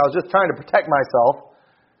done something. I was just trying to protect myself.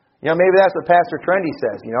 Maybe that's what Pastor Trendy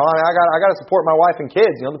says. I got to support my wife and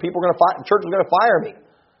kids. The people are going to the church is going to fire me.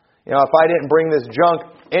 If I didn't bring this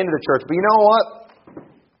junk into the church. But you know what?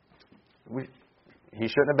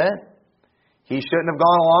 He shouldn't have been. He shouldn't have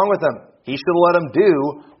gone along with them. He should have let them do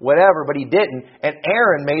whatever, but he didn't. And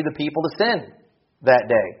Aaron made the people to sin that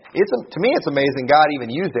day. To me, it's amazing God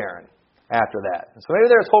even used Aaron after that. So maybe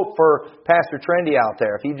there's hope for Pastor Trendy out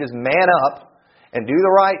there. If he just man up and do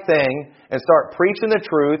the right thing and start preaching the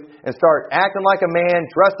truth and start acting like a man,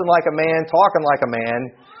 dressing like a man, talking like a man,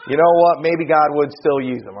 you know what? Maybe God would still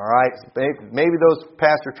use them, all right? Maybe those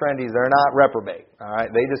Pastor Trendies, they're not reprobate, all right?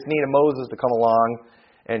 They just need a Moses to come along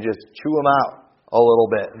and just chew them out a little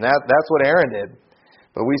bit. And that's what Aaron did.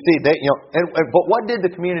 But we see, but what did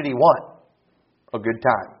the community want? A good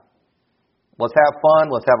time. Let's have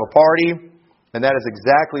fun. Let's have a party. And that is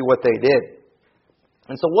exactly what they did.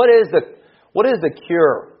 And so what is the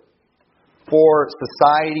cure for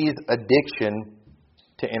society's addiction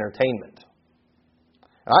to entertainment?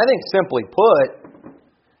 And I think simply put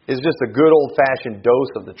is just a good old-fashioned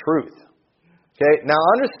dose of the truth. Okay? Now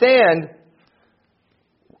understand,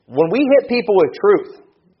 when we hit people with truth,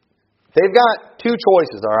 they've got two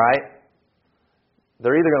choices, all right?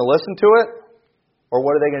 They're either going to listen to it, or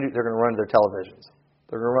what are they going to do? They're going to run to their televisions.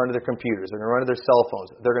 They're going to run to their computers. They're going to run to their cell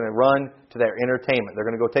phones. They're going to run to their entertainment. They're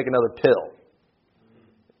going to go take another pill.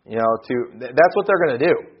 That's what they're going to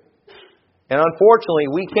do. And unfortunately,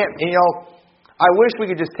 we can't, I wish we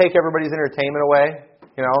could just take everybody's entertainment away.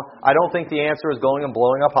 I don't think the answer is going and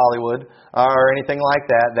blowing up Hollywood or anything like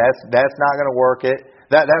that. That's not going to work it.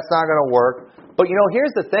 That's not going to work. But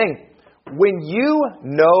here's the thing. When you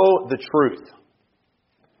know the truth,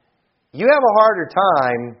 you have a harder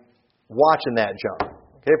time watching that junk.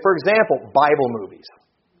 Okay, for example, Bible movies.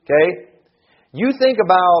 Okay, you think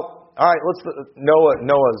about, all right,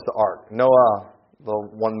 Noah's Ark. Noah, the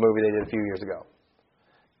one movie they did a few years ago.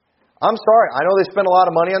 I'm sorry, I know they spent a lot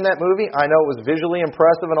of money on that movie. I know it was visually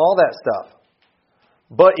impressive and all that stuff.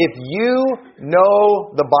 But if you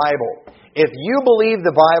know the Bible, if you believe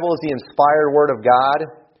the Bible is the inspired Word of God,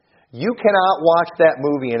 you cannot watch that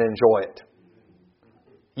movie and enjoy it.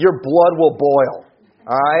 Your blood will boil.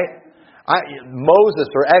 All right? Moses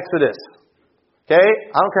or Exodus. Okay?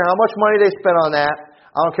 I don't care how much money they spent on that.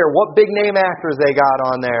 I don't care what big name actors they got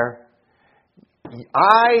on there.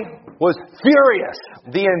 I was furious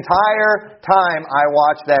the entire time I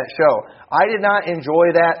watched that show. I did not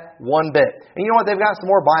enjoy that one bit. And you know what? They've got some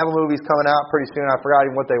more Bible movies coming out pretty soon. I forgot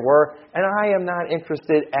even what they were. And I am not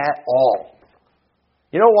interested at all.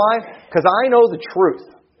 You know why? Because I know the truth.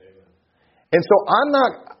 And so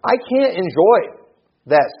I can't enjoy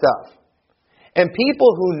that stuff. And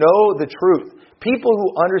people who know the truth, people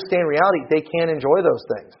who understand reality, they can't enjoy those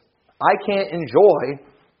things. I can't enjoy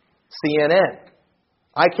CNN.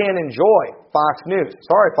 I can't enjoy Fox News.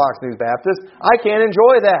 Sorry, Fox News Baptist. I can't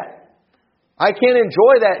enjoy that. I can't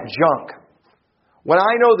enjoy that junk. When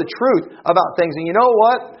I know the truth about things, and you know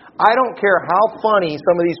what? I don't care how funny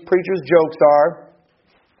some of these preachers' jokes are.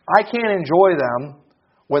 I can't enjoy them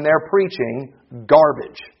when they're preaching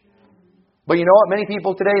garbage. But you know what? Many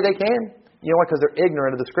people today, they can. You know what? Because they're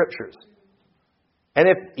ignorant of the Scriptures. And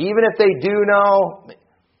even if they do know,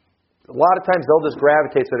 a lot of times they'll just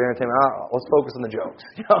gravitate to their entertainment. Oh, let's focus on the jokes.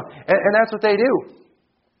 And that's what they do.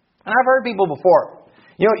 And I've heard people before.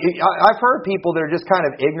 I've heard people that are just kind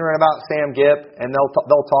of ignorant about Sam Gipp, and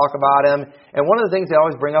they'll talk about him. And one of the things they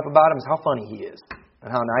always bring up about him is how funny he is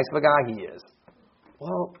and how nice of a guy he is.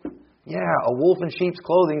 Well, yeah, a wolf in sheep's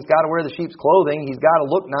clothing. He's got to wear the sheep's clothing. He's got to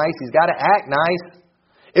look nice. He's got to act nice,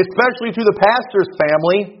 especially to the pastor's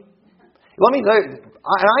family. Let me tell you,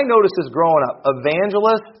 and I noticed this growing up.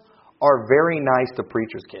 Evangelists are very nice to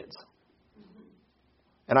preachers' kids.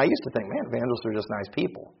 And I used to think, man, evangelists are just nice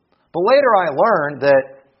people. But later I learned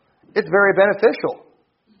that it's very beneficial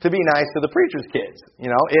to be nice to the preacher's kids.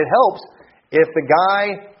 It helps if the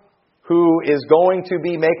guy who is going to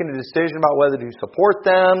be making a decision about whether to support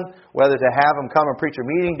them, whether to have them come and preach a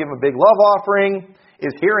meeting, give them a big love offering,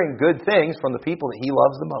 is hearing good things from the people that he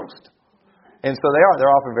loves the most. And so they are.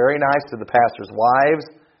 They're often very nice to the pastor's wives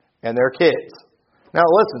and their kids. Now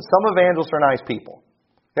listen, some evangelists are nice people.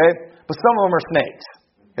 Okay? But some of them are snakes.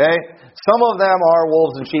 Okay? Some of them are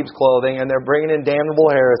wolves in sheep's clothing, and they're bringing in damnable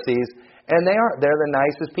heresies. And they're the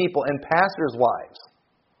nicest people. And pastors' wives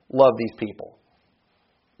love these people.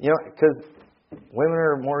 Because women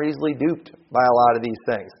are more easily duped by a lot of these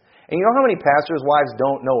things. And you know how many pastors' wives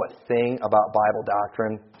don't know a thing about Bible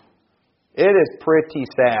doctrine? It is pretty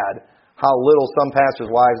sad how little some pastors'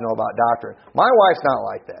 wives know about doctrine. My wife's not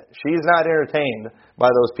like that. She's not entertained by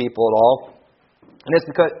those people at all. And it's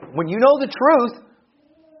because when you know the truth,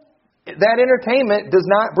 that entertainment does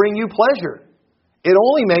not bring you pleasure. It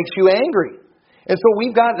only makes you angry. And so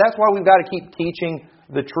that's why we've got to keep teaching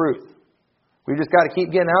the truth. We just got to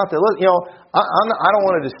keep getting out there. Look, I don't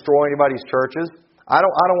want to destroy anybody's churches. I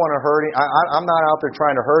don't want to hurt. I'm not out there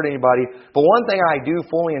trying to hurt anybody. But one thing I do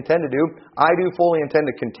fully intend to do, I do fully intend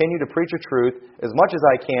to continue to preach the truth as much as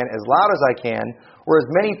I can, as loud as I can, where as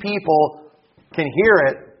many people can hear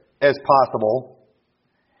it as possible.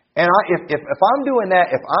 And if I'm doing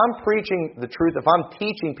that, if I'm preaching the truth, if I'm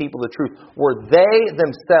teaching people the truth, where they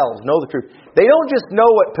themselves know the truth, they don't just know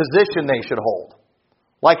what position they should hold.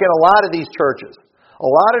 Like in a lot of these churches. A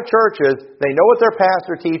lot of churches, they know what their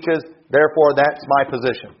pastor teaches, therefore that's my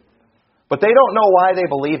position. But they don't know why they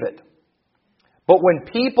believe it. But when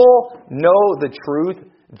people know the truth,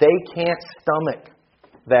 they can't stomach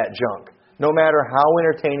that junk. No matter how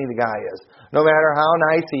entertaining the guy is. No matter how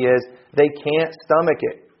nice he is, they can't stomach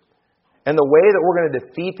it. And the way that we're going to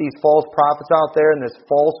defeat these false prophets out there and this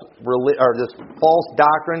false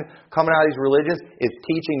doctrine coming out of these religions is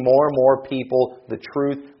teaching more and more people the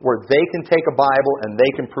truth where they can take a Bible and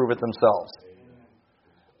they can prove it themselves.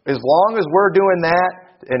 As long as we're doing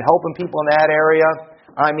that and helping people in that area,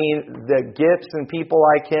 the gifts and people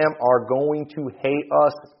like him are going to hate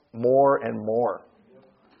us more and more.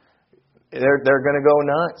 They're going to go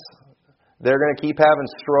nuts. They're going to keep having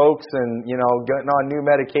strokes and, getting on new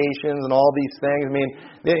medications and all these things.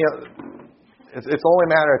 It's only a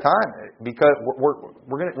matter of time because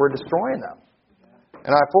we're destroying them.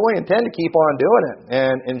 And I fully intend to keep on doing it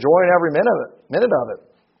and enjoying every minute of it.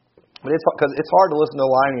 But because it's hard to listen to a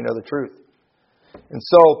lie and you know the truth. And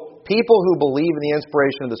so people who believe in the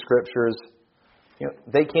inspiration of the Scriptures,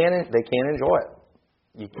 they can enjoy it.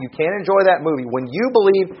 You can't enjoy that movie. When you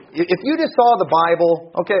believe, if you just saw the Bible,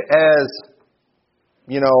 as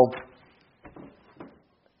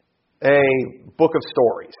a book of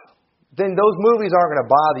stories, then those movies aren't going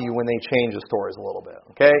to bother you when they change the stories a little bit.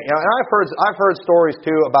 Okay, and I've heard stories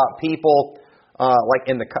too about people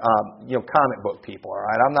like in the comic book people. All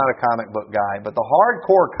right, I'm not a comic book guy, but the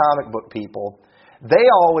hardcore comic book people, they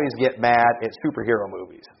always get mad at superhero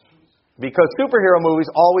movies because superhero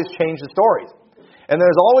movies always change the stories. And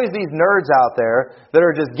there's always these nerds out there that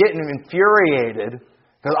are just getting infuriated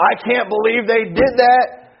because I can't believe they did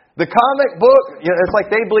that. The comic book, it's like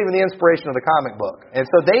they believe in the inspiration of the comic book. And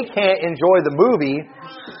so they can't enjoy the movie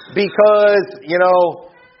because,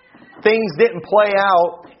 things didn't play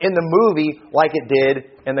out in the movie like it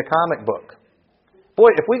did in the comic book.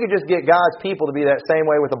 Boy, if we could just get God's people to be that same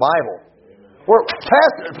way with the Bible.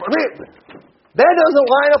 Pastor, that doesn't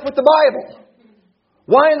line up with the Bible.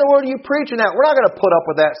 Why in the world are you preaching that? We're not going to put up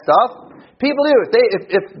with that stuff. People do.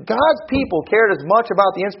 If God's people cared as much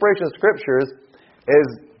about the inspiration of the Scriptures as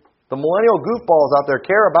the millennial goofballs out there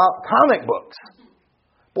care about comic books,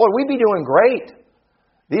 boy, we'd be doing great.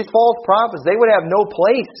 These false prophets, they would have no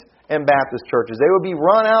place in Baptist churches. They would be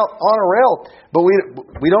run out on a rail. But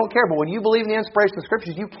we don't care. But when you believe in the inspiration of the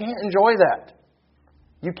Scriptures, you can't enjoy that.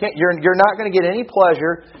 You can't. You're not going to get any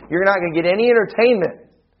pleasure. You're not going to get any entertainment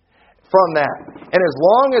from that. And as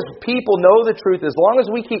long as people know the truth, as long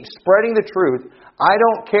as we keep spreading the truth, I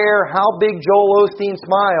don't care how big Joel Osteen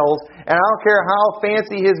smiles, and I don't care how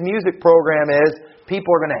fancy his music program is,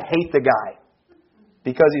 people are going to hate the guy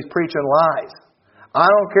because he's preaching lies.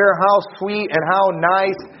 I don't care how sweet and how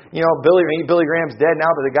nice, Billy Graham's dead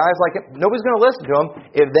now, but the guys like him, nobody's going to listen to him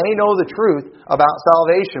if they know the truth about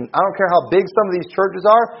salvation. I don't care how big some of these churches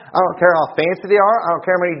are. I don't care how fancy they are. I don't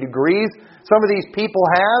care how many degrees some of these people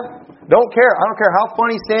have. Don't care. I don't care how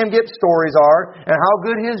funny Sam Gipp's stories are and how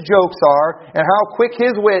good his jokes are and how quick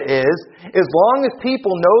his wit is. As long as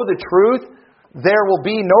people know the truth, there will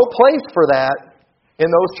be no place for that in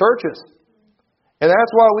those churches. And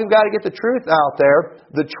that's why we've got to get the truth out there.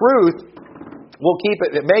 The truth we'll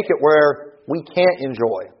make it where we can't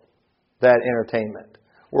enjoy that entertainment,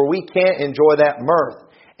 where we can't enjoy that mirth.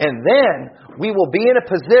 And then we will be in a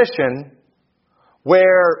position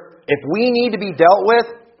where if we need to be dealt with,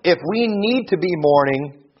 if we need to be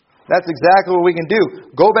mourning, that's exactly what we can do.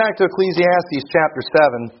 Go back to Ecclesiastes chapter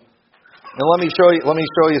 7, and let me show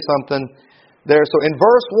you something there. So in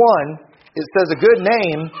verse 1, it says, a good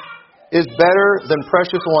name is better than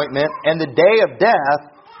precious ointment, and the day of death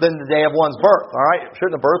than the day of one's birth. All right?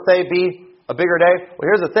 Shouldn't a birthday be a bigger day? Well,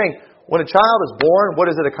 here's the thing. When a child is born, what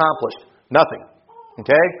has it accomplished? Nothing.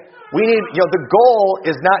 Okay? We need, the goal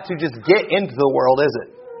is not to just get into the world, is it?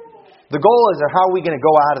 The goal is how are we going to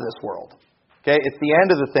go out of this world? Okay? It's the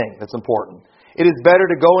end of the thing that's important. It is better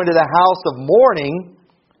to go into the house of mourning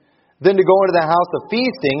than to go into the house of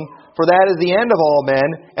feasting, for that is the end of all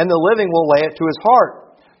men, and the living will lay it to his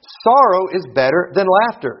heart. Sorrow is better than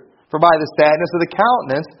laughter, for by the sadness of the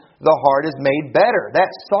countenance the heart is made better. That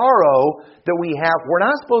sorrow that we have, we're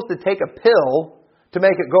not supposed to take a pill to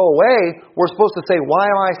make it go away. We're supposed to say, why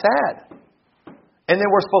am I sad? And then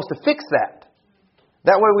we're supposed to fix that.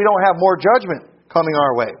 That way we don't have more judgment coming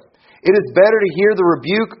our way. It is better to hear the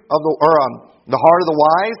rebuke of the heart of the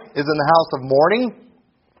wise is in the house of mourning,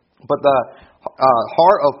 but the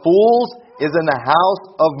heart of fools is in the house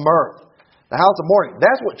of mirth. The house of mourning.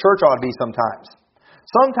 That's what church ought to be sometimes.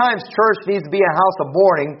 Sometimes church needs to be a house of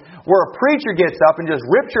mourning where a preacher gets up and just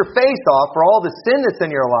rips your face off for all the sin that's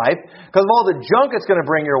in your life because of all the junk it's going to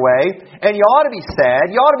bring your way. And you ought to be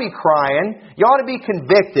sad. You ought to be crying. You ought to be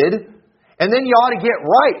convicted. And then you ought to get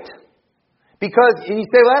right. Because, and you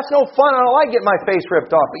say, well, that's no fun. I don't like getting my face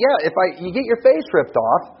ripped off. But yeah, you get your face ripped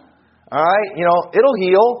off, all right, it'll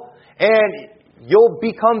heal. And you'll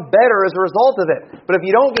become better as a result of it. But if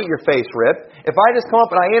you don't get your face ripped, if I just come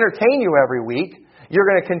up and I entertain you every week, you're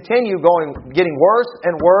going to continue getting worse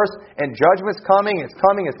and worse, and judgment's coming, it's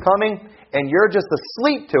coming, and you're just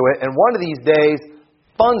asleep to it, and one of these days,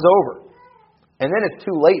 fun's over. And then it's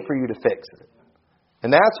too late for you to fix it.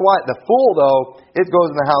 And that's why the fool, though, it goes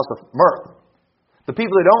in the house of mirth. The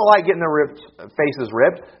people that don't like getting their faces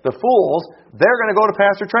ripped, the fools, they're going to go to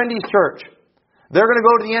Pastor Trendy's church. They're going to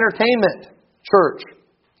go to the entertainment church.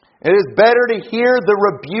 It is better to hear the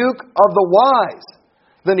rebuke of the wise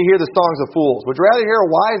than to hear the songs of fools. Would you rather hear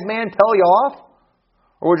a wise man tell you off?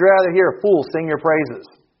 Or would you rather hear a fool sing your praises?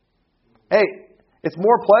 Hey, it's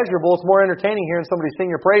more pleasurable, it's more entertaining hearing somebody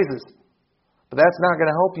sing your praises. But that's not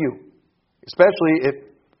going to help you. Especially if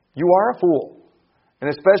you are a fool.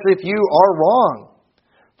 And especially if you are wrong.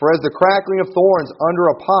 For as the crackling of thorns under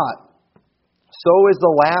a pot, so is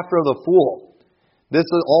the laughter of the fool. This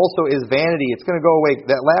also is vanity. It's going to go away.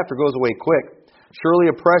 That laughter goes away quick. Surely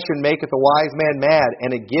oppression maketh a wise man mad,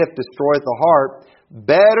 and a gift destroyeth the heart.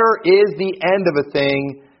 Better is the end of a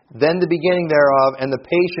thing than the beginning thereof, and the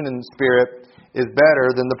patient in spirit is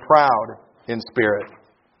better than the proud in spirit.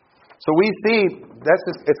 So we see,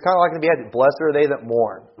 it's kind of like in the Beatitudes, blessed are they that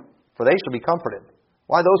mourn, for they shall be comforted.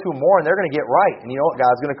 Why, those who mourn, they're going to get right. And you know what?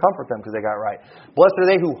 God's going to comfort them because they got right. Blessed are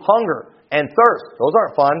they who hunger and thirst. Those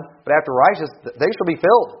aren't fun, but after righteousness, they shall be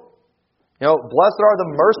filled. Blessed are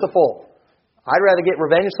the merciful. I'd rather get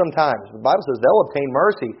revenge sometimes. The Bible says they'll obtain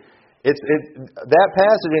mercy. That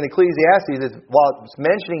passage in Ecclesiastes, while it's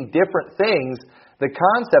mentioning different things, the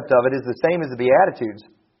concept of it is the same as the Beatitudes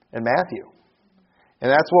in Matthew.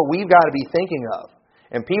 And that's what we've got to be thinking of.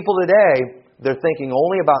 And people today, they're thinking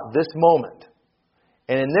only about this moment.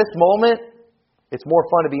 And in this moment, it's more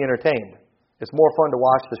fun to be entertained. It's more fun to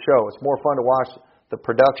watch the show. It's more fun to watch the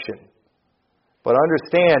production. But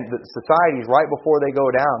understand that societies, right before they go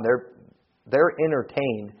down, they're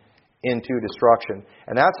entertained into destruction.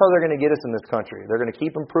 And that's how they're going to get us in this country. They're going to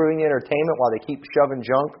keep improving the entertainment while they keep shoving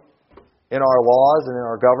junk in our laws and in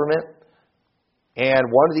our government. And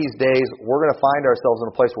one of these days, we're going to find ourselves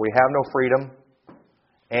in a place where we have no freedom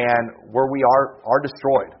and where we are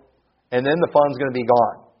destroyed. And then the fun's going to be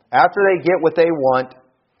gone. After they get what they want,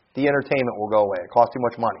 the entertainment will go away. It costs too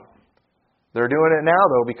much money. They're doing it now,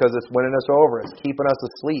 though, because it's winning us over. It's keeping us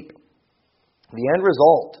asleep. The end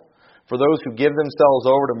result for those who give themselves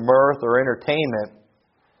over to mirth or entertainment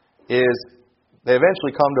is they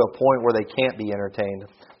eventually come to a point where they can't be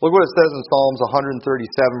entertained. Look what it says in Psalms 137,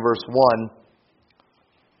 verse 1.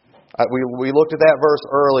 We looked at that verse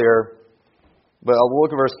earlier, but I'll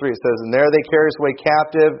look at verse 3. It says, and there they carried us away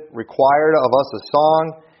captive, required of us a song,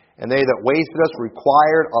 and they that wasted us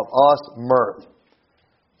required of us mirth,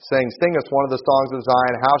 saying, sing us one of the songs of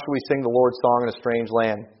Zion. How shall we sing the Lord's song in a strange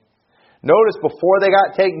land? Notice, before they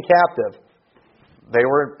got taken captive, they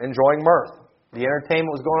were enjoying mirth. The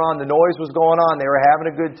entertainment was going on. The noise was going on. They were having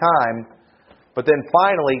a good time. But then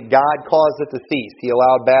finally, God caused it to cease. He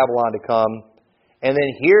allowed Babylon to come. And then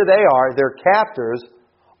here they are, their captors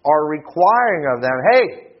are requiring of them,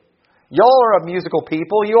 hey, y'all are a musical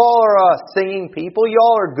people. You all are a singing people. You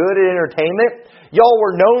all are good at entertainment. Y'all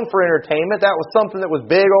were known for entertainment. That was something that was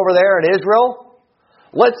big over there in Israel.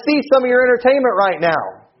 Let's see some of your entertainment right now.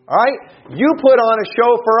 All right? You put on a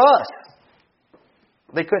show for us.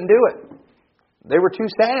 They couldn't do it. They were too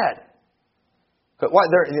sad. Why?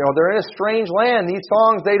 They're in a strange land. These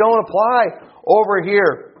songs, they don't apply over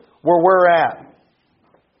here where we're at.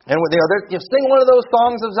 And you sing one of those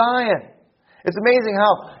songs of Zion. It's amazing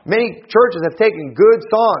how many churches have taken good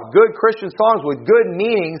songs, good Christian songs with good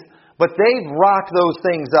meanings, but they've rocked those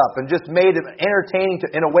things up and just made it entertaining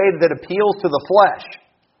in a way that appeals to the flesh.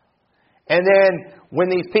 And then when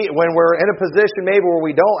we're in a position maybe where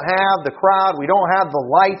we don't have the crowd, we don't have the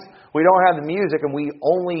lights, we don't have the music, and we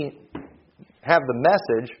only have the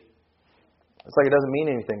message, it's like it doesn't mean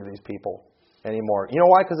anything to these people anymore. You know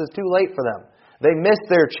why? Because it's too late for them. They missed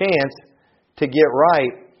their chance to get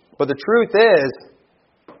right. But the truth is,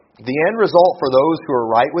 the end result for those who are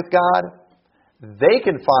right with God, they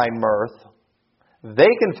can find mirth, they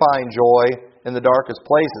can find joy in the darkest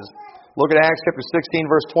places. Look at Acts chapter 16,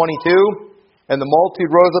 verse 22. And the multitude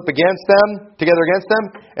rose up together against them,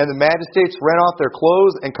 and the magistrates rent off their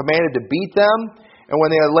clothes and commanded to beat them. And when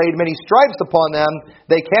they had laid many stripes upon them,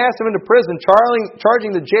 they cast them into prison,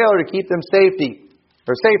 charging the jailer to keep them safely.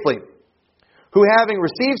 Who, having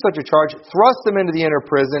received such a charge, thrust them into the inner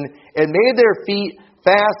prison and made their feet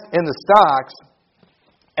fast in the stocks.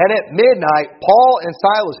 And at midnight, Paul and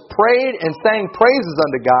Silas prayed and sang praises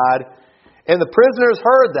unto God, and the prisoners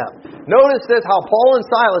heard them. Notice this, how Paul and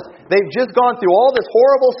Silas, they've just gone through all this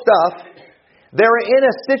horrible stuff. They're in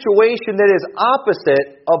a situation that is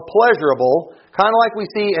opposite of pleasurable, kind of like we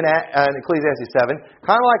see in Ecclesiastes 7,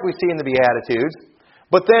 kind of like we see in the Beatitudes.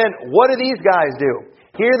 But then, what do these guys do?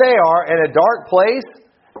 Here they are in a dark place,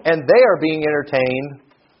 and they are being entertained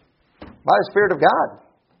by the Spirit of God.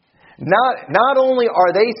 Not only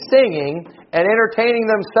are they singing and entertaining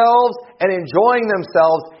themselves and enjoying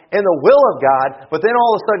themselves in the will of God, but then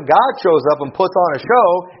all of a sudden God shows up and puts on a show,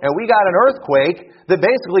 and we got an earthquake that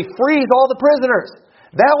basically frees all the prisoners.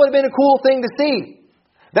 That would have been a cool thing to see.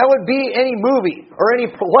 That would be any movie or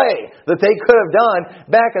any play that they could have done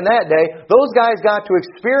back in that day. Those guys got to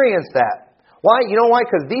experience that. Why? You know why?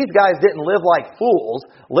 Because these guys didn't live like fools,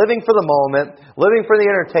 living for the moment, living for the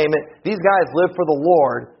entertainment. These guys lived for the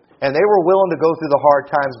Lord, and they were willing to go through the hard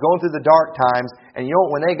times, going through the dark times. And you know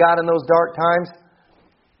what? When they got in those dark times,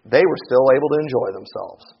 they were still able to enjoy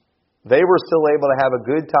themselves. They were still able to have a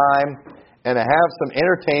good time and to have some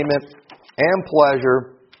entertainment and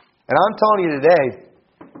pleasure. And I'm telling you today,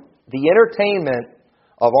 the entertainment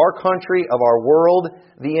of our country, of our world,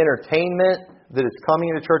 the entertainment that is coming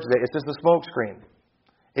into church today, it's just a smokescreen.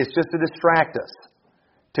 It's just to distract us,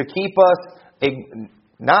 to keep us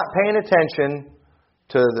not paying attention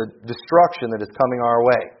to the destruction that is coming our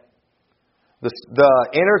way. The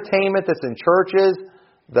entertainment that's in churches,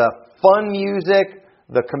 the fun music,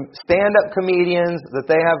 the stand-up comedians that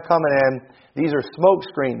they have coming in, these are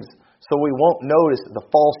smokescreens, so we won't notice the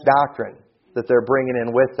false doctrine that they're bringing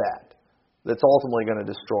in with that, that's ultimately going to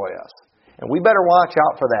destroy us. And we better watch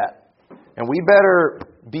out for that. And we better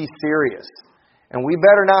be serious. And we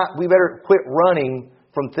better quit running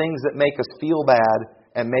from things that make us feel bad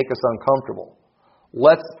and make us uncomfortable.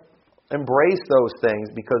 Let's embrace those things,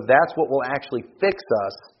 because that's what will actually fix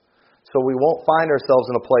us, so we won't find ourselves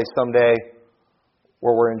in a place someday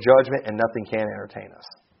where we're in judgment and nothing can entertain us.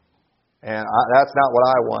 And that's not what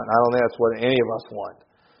I want. I don't think that's what any of us want.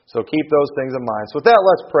 So keep those things in mind. So with that,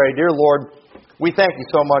 let's pray. Dear Lord, we thank you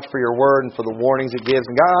so much for your word and for the warnings it gives.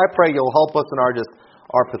 And God, I pray you'll help us in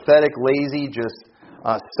our pathetic, lazy,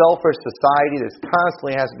 selfish society that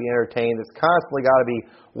constantly has to be entertained, that's constantly got to be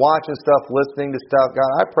watching stuff, listening to stuff.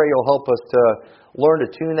 God, I pray you'll help us to learn to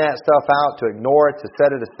tune that stuff out, to ignore it, to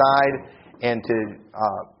set it aside, and to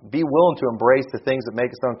be willing to embrace the things that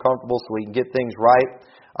make us uncomfortable so we can get things right.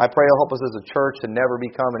 I pray you'll help us as a church to never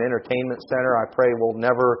become an entertainment center. I pray we'll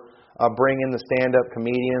never bring in the stand-up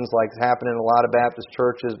comedians like it's happening in a lot of Baptist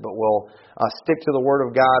churches, but we'll stick to the Word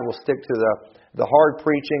of God. We'll stick to the hard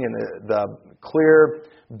preaching and the clear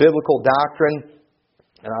biblical doctrine.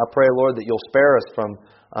 And I pray, Lord, that you'll spare us from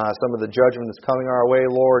some of the judgment that's coming our way,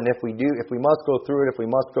 Lord. And if we must go through it, if we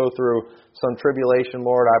must go through some tribulation,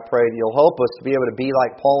 Lord, I pray that you'll help us to be able to be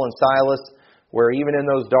like Paul and Silas, where even in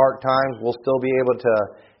those dark times, we'll still be able to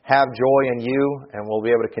have joy in you, and we'll be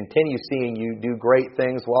able to continue seeing you do great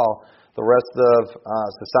things while the rest of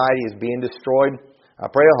society is being destroyed. I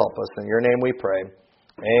pray you'll help us. In your name we pray.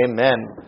 Amen.